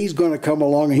 And he's going to come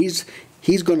along and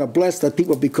he's going to bless the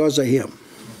people because of him.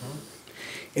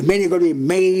 And many are going to be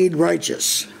made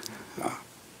righteous.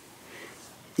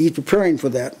 He's preparing for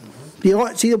that. You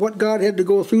know, see what God had to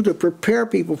go through to prepare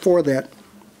people for that.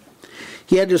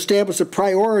 He had to establish a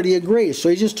priority of grace. So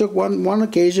he just took one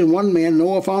occasion, one man,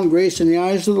 Noah found grace in the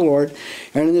eyes of the Lord,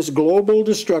 and in this global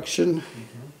destruction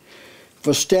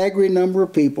for a staggering number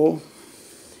of people.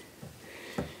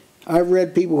 I've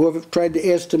read people who have tried to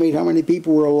estimate how many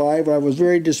people were alive. I was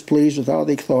very displeased with how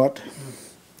they thought.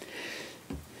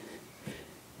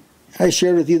 I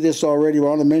shared with you this already, I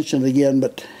want to mention it again,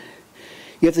 but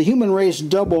if the human race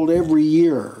doubled every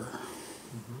year,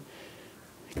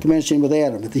 commencing with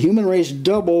Adam, if the human race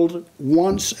doubled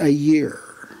once a year,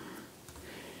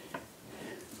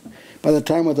 by the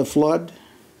time of the flood,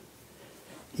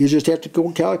 you just have to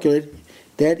go calculate,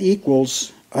 that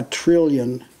equals 1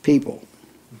 trillion people.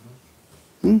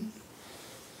 Now,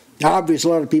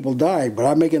 obviously, a lot of people died, but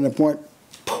I'm making the point,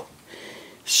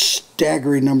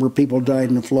 staggering number of people died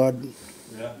in the flood.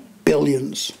 Yeah.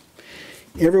 Billions.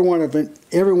 Every one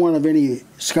of any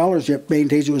scholarship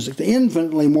maintains it was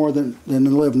infinitely more than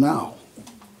live now.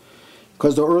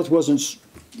 Because the earth wasn't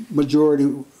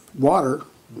majority water,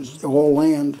 it was all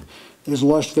land. There's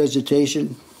lush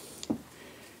vegetation.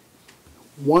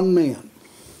 One man.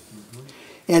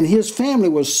 And his family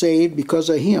was saved because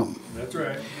of him. That's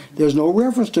right. There's no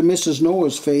reference to Mrs.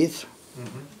 Noah's faith.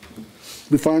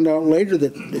 We find out later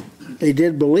that they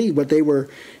did believe, but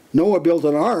Noah built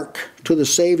an ark to the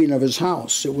saving of his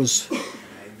house. It was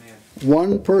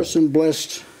one person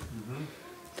blessed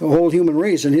the whole human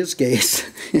race in his case.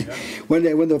 When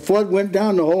the flood went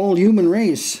down, the whole human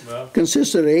race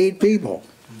consisted of 8 people.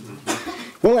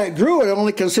 Well, that grew, it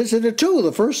only consisted of 2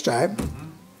 the first time.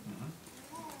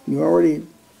 You already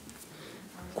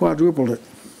quadrupled it.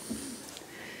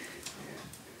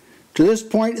 To this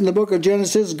point in the book of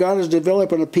Genesis, God is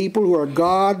developing a people who are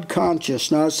God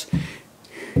conscious. Now,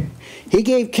 he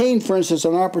gave Cain, for instance,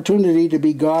 an opportunity to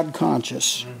be God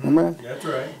conscious. Remember? That's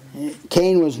right.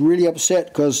 Cain was really upset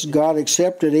because God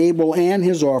accepted Abel and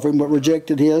his offering, but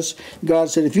rejected his. God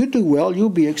said, if you do well, you'll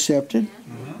be accepted.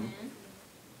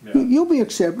 Yeah. You'll be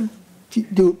accepted.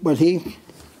 But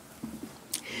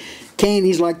Cain,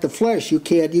 he's like the flesh. You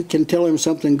can tell him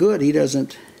something good. He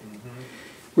doesn't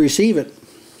receive it.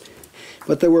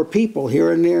 But there were people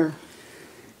here and there.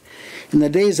 In the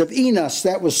days of Enos,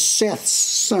 that was Seth's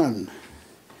son,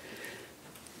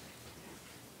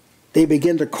 they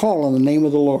began to call on the name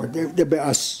of the Lord.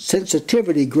 A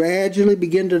sensitivity gradually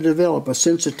began to develop, a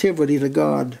sensitivity to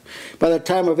God. By the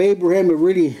time of Abraham was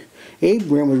really,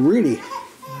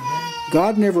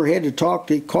 God never had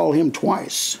to call him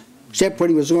twice, except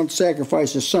when he was going to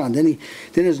sacrifice his son. Then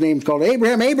his name's called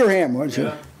Abraham.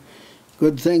 Yeah.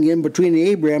 Good thing in between the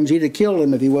Abrahams, he'd have killed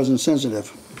him if he wasn't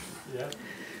sensitive. Yeah.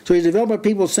 So he's developing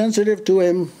people sensitive to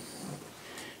him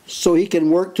so he can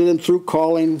work to them through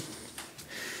calling.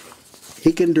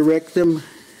 He can direct them.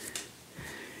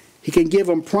 He can give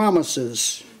them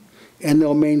promises, and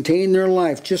they'll maintain their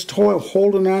life just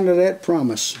holding on to that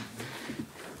promise.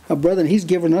 Now, brethren, he's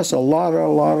given us a lot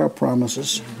of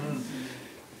promises.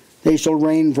 They shall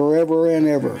reign forever and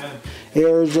ever. Amen.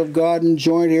 Heirs of God and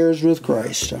joint heirs with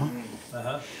Christ.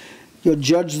 You'll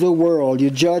judge the world. You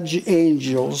judge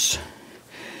angels.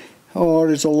 Oh,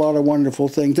 there's a lot of wonderful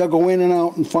things. They'll go in and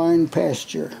out and find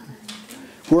pasture.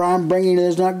 Where I'm bringing,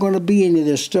 there's not going to be any of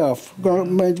this stuff.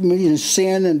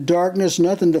 Sin and darkness,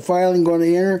 nothing defiling going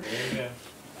to enter. Amen.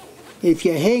 If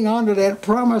you hang on to that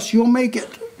promise, you'll make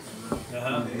it.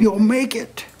 You'll make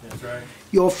it. That's right.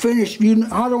 You'll finish.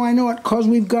 How do I know it? Because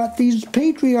we've got these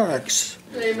patriarchs.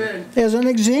 Amen. As an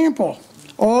example.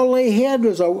 All they had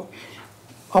was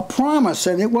a promise,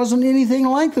 and it wasn't anything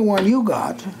like the one you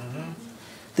got.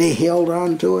 They held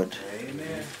on to it.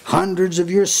 Amen. Hundreds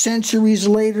of years, centuries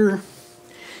later,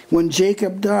 when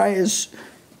Jacob dies,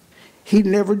 he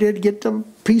never did get the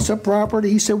piece of property.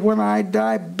 He said, when I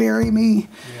die, bury me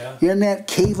in that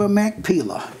cave of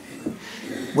Machpelah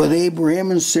with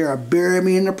Abraham and Sarah. Bury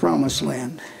me in the promised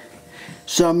land.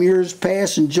 Some years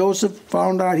passed, and Joseph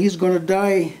found out he's going to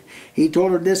die. He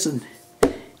told her, listen,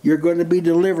 you're going to be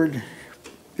delivered.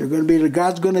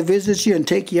 God's going to visit you and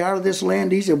take you out of this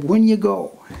land. He said, when you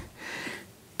go,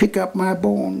 pick up my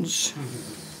bones.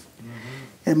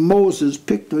 And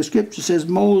the scripture says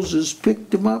Moses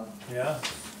picked them up. Yeah.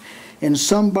 And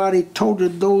somebody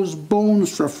toted those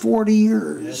bones for 40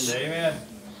 years. Yes, amen.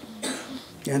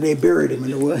 And they buried him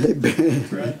in the wood.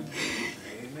 That's right.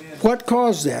 What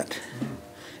caused that?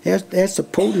 That's the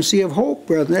potency of hope,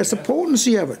 brethren. That's the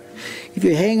potency of it. If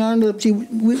you hang on to it, see,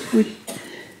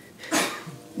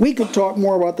 we could talk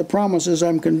more about the promises,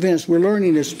 I'm convinced. We're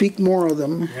learning to speak more of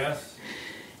them. Yes.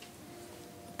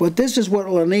 But this is what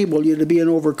will enable you to be an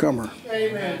overcomer.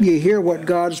 Amen. You hear what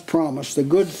God's promised, the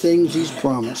good things He's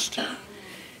promised.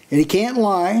 And He can't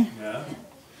lie. Yeah.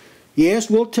 Yes,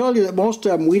 we'll tell you that most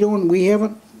of them we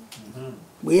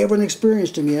haven't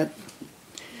experienced them yet.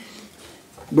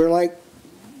 We're like,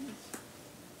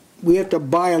 we have to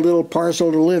buy a little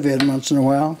parcel to live in once in a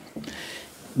while.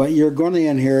 But you're going to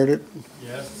inherit it.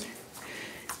 Yes.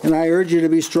 And I urge you to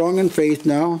be strong in faith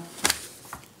now.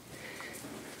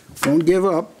 Don't give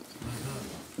up.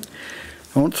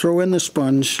 Don't throw in the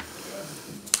sponge.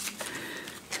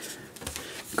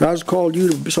 God's called you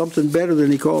to something better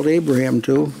than He called Abraham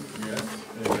to.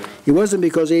 It wasn't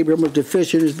because Abraham was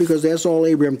deficient, it's because that's all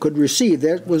Abraham could receive.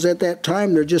 That was at that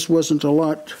time, there just wasn't a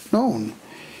lot known.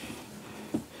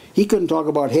 He couldn't talk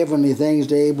about heavenly things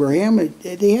to Abraham.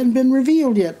 They hadn't been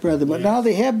revealed yet, brother. But now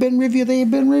they have been revealed. They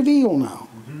have been revealed now.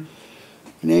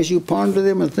 And as you ponder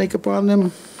them and think upon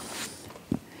them,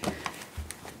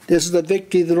 this is the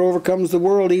victory that overcomes the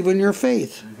world, even your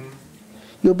faith.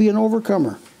 You'll be an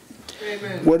overcomer.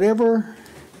 Amen. Whatever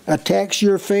attacks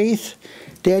your faith,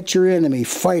 that's your enemy.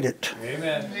 Fight it.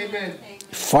 Amen. Amen.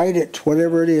 Fight it,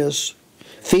 whatever it is.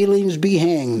 Feelings be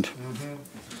hanged.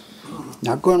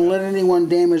 Not going to let anyone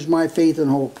damage my faith and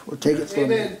hope or take it from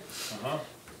me. Amen.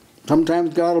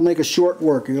 Sometimes God will make a short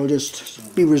work. He'll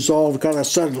just be resolved kind of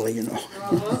suddenly, you know.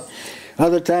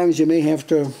 Other times you may have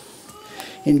to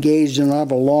engage in a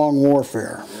long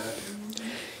warfare.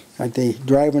 Like they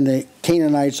driving the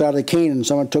Canaanites out of Canaan.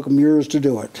 Someone took them years to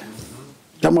do it.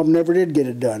 Some of them never did get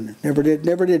it done. Never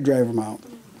did drive them out.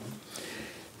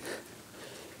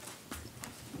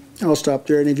 I'll stop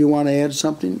there, and if you want to add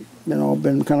something, I've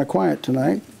been kind of quiet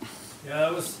tonight. Yeah,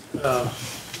 I was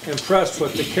impressed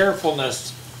with the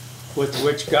carefulness with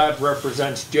which God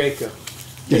represents Jacob.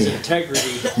 His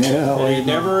integrity. Yeah, And He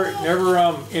never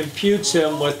imputes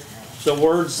him with the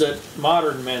words that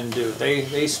modern men do.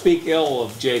 They speak ill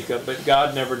of Jacob, but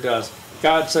God never does.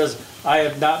 God says, I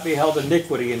have not beheld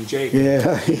iniquity in Jacob.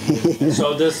 Yeah.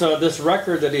 So this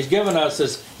record that He's given us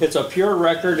it's a pure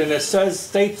record, and it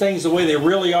state things the way they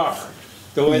really are,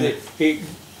 the way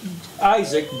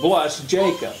Isaac blessed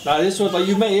Jacob. Now this was like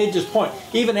you made this point,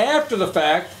 even after the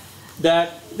fact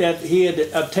that he had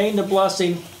obtained the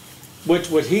blessing, which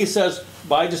he says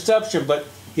by deception, but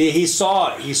he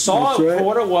saw it. He saw it for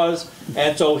what it was,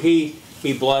 and so he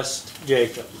blessed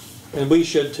Jacob, and we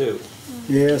should too.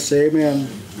 Yes, amen.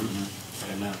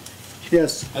 Amen.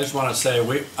 Yes. I just want to say,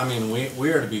 we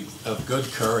are to be of good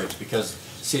courage because,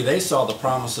 see, they saw the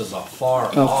promises afar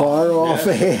off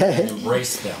and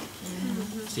embraced them.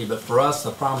 See, but for us,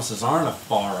 the promises aren't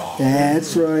afar off.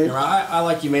 That's right. I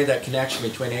like you made that connection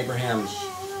between Abraham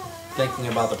thinking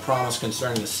about the promise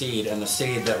concerning the seed and the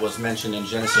seed that was mentioned in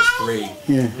Genesis 3.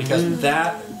 Yeah. Because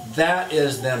that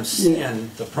is them seeing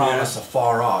the promise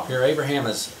afar off. Here, Abraham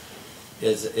is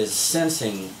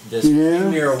sensing this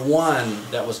premier one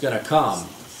that was going to come.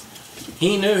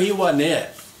 He knew he wasn't it.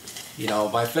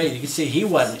 By faith, you can see he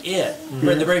wasn't it.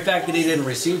 But the very fact that he didn't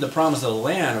receive the promise of the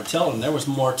land or tell him there was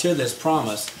more to this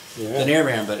promise than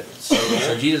Abraham. But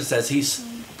so Jesus says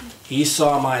he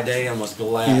saw my day and was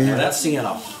glad. Now, that's seeing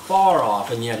afar off,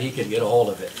 and yet he could get a hold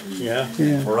of it. Yeah.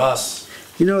 For us.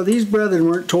 These brethren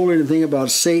weren't told anything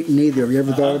about Satan either. Have you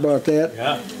ever thought about that?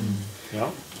 Yeah. Yeah.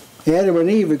 Adam and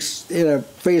Eve had a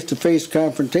face-to-face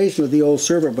confrontation with the old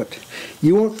serpent, but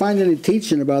you won't find any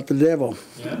teaching about the devil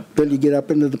until you get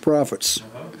up into the prophets.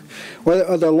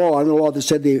 Or the law that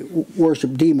said they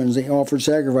worship demons, they offered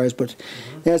sacrifice, but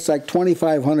that's like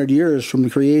 2,500 years from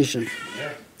the creation.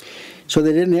 So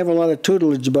they didn't have a lot of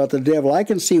tutelage about the devil. I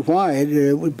can see why.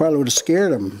 It probably would have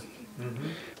scared them,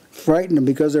 frightened them,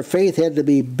 because their faith had to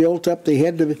be built up. They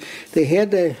had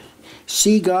to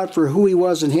see God for who He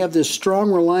was and have this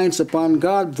strong reliance upon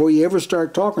God before you ever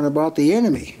start talking about the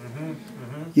enemy.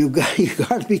 You've got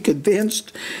to be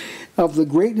convinced of the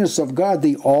greatness of God,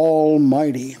 the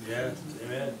Almighty. Yes,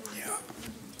 amen. Yeah.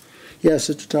 Yes,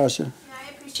 Sister Tasha. I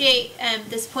appreciate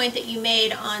this point that you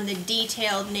made on the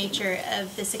detailed nature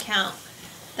of this account,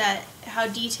 that how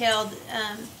detailed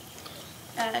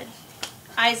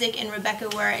Isaac and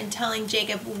Rebekah were in telling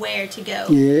Jacob where to go.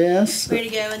 Yes. Where to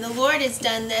go. And the Lord has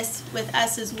done this with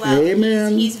us as well.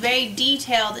 Amen. He's very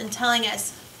detailed in telling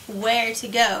us where to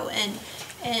go. And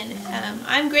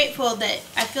I'm grateful that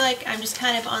I feel like I'm just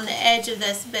kind of on the edge of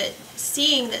this, but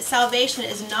seeing that salvation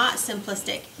is not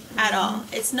simplistic at all.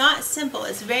 It's not simple.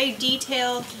 It's very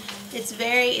detailed. it's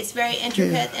very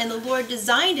intricate, and the Lord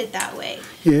designed it that way.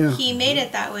 Yeah. He made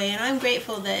it that way, and I'm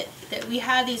grateful that we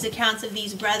have these accounts of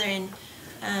these brethren,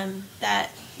 that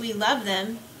we love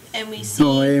them, and we see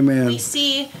amen. we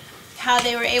see how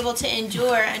they were able to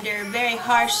endure under very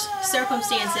harsh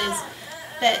circumstances,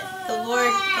 that the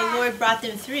Lord brought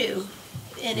them through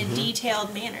in a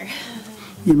detailed manner.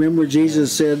 You remember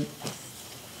Jesus said,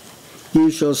 "You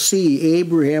shall see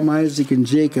Abraham, Isaac, and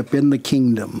Jacob in the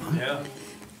kingdom." Yeah.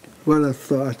 What a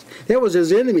thought. That was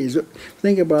his enemies.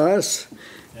 Think about us.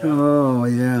 Yeah. Oh,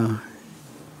 yeah.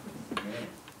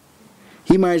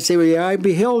 He might say, "Well, yeah, I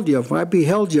beheld you. I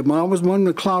beheld you. I was among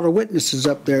the cloud of witnesses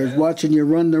up there watching you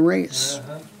run the race."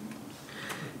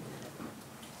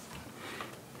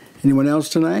 Anyone else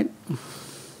tonight?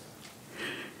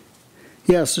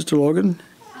 Yes, Sister Logan.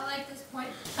 I like this point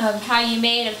of how you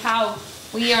made of how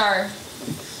we are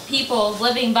people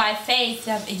living by faith,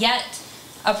 yet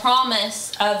a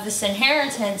promise of this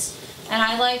inheritance. And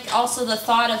I like also the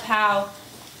thought of how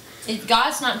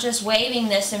God's not just waving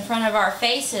this in front of our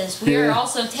faces. We are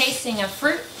also tasting a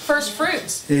first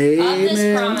fruits of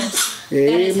this promise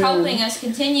that is helping us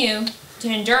continue to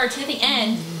endure to the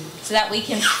end so that we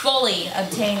can fully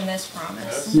obtain this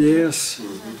promise. Yes.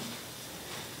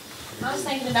 I was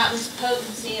thinking about this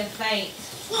potency of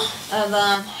faith, of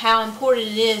how important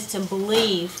it is to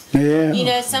believe. Yeah. You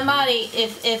know, somebody,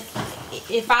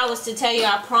 if I was to tell you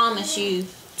I promise you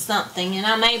something and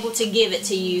I'm able to give it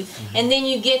to you, and then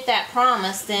you get that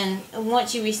promise, then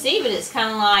once you receive it, it's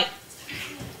kind of like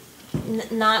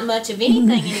not much of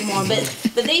anything anymore.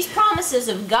 But these promises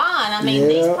of God, I mean,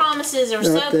 these promises are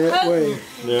so potent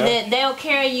that they'll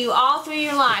carry you all through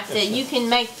your life, that you can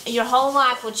make, your whole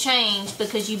life will change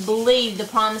because you believe the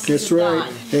promises of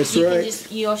God. That's you right.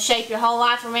 Can you'll shape your whole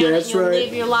life around it, and you'll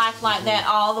live your life like that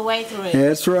all the way through.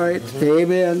 That's right.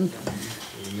 Amen.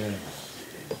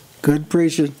 Good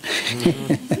preaching.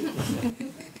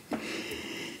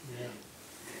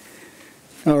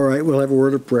 All right, we'll have a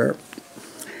word of prayer.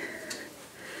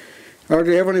 Our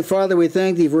dear Heavenly Father, we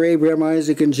thank Thee for Abraham,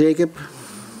 Isaac, and Jacob,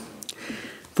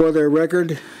 for their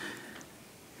record,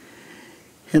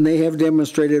 and they have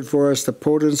demonstrated for us the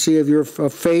potency of your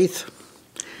faith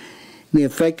and the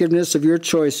effectiveness of your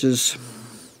choices.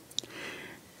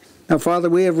 Now, Father,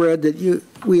 we have read that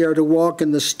we are to walk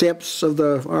in the steps of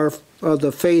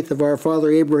the faith of our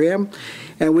father Abraham,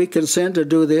 and we consent to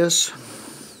do this.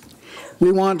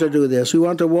 We want to do this. We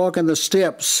want to walk in the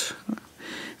steps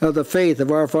of the faith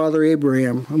of our father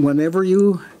Abraham. And whenever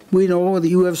we know that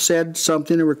you have said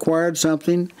something or required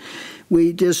something,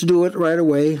 we just do it right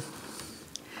away.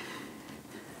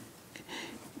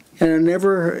 And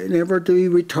never to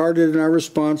be retarded in our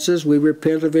responses. We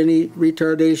repent of any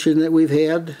retardation that we've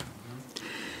had.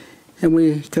 And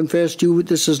we confess to you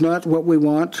this is not what we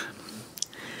want.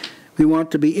 We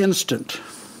want to be instant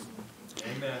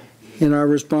in our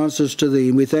responses to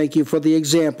Thee. We thank You for the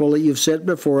example that You've set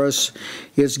before us.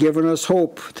 It's given us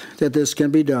hope that this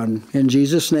can be done. In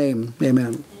Jesus' name,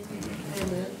 amen.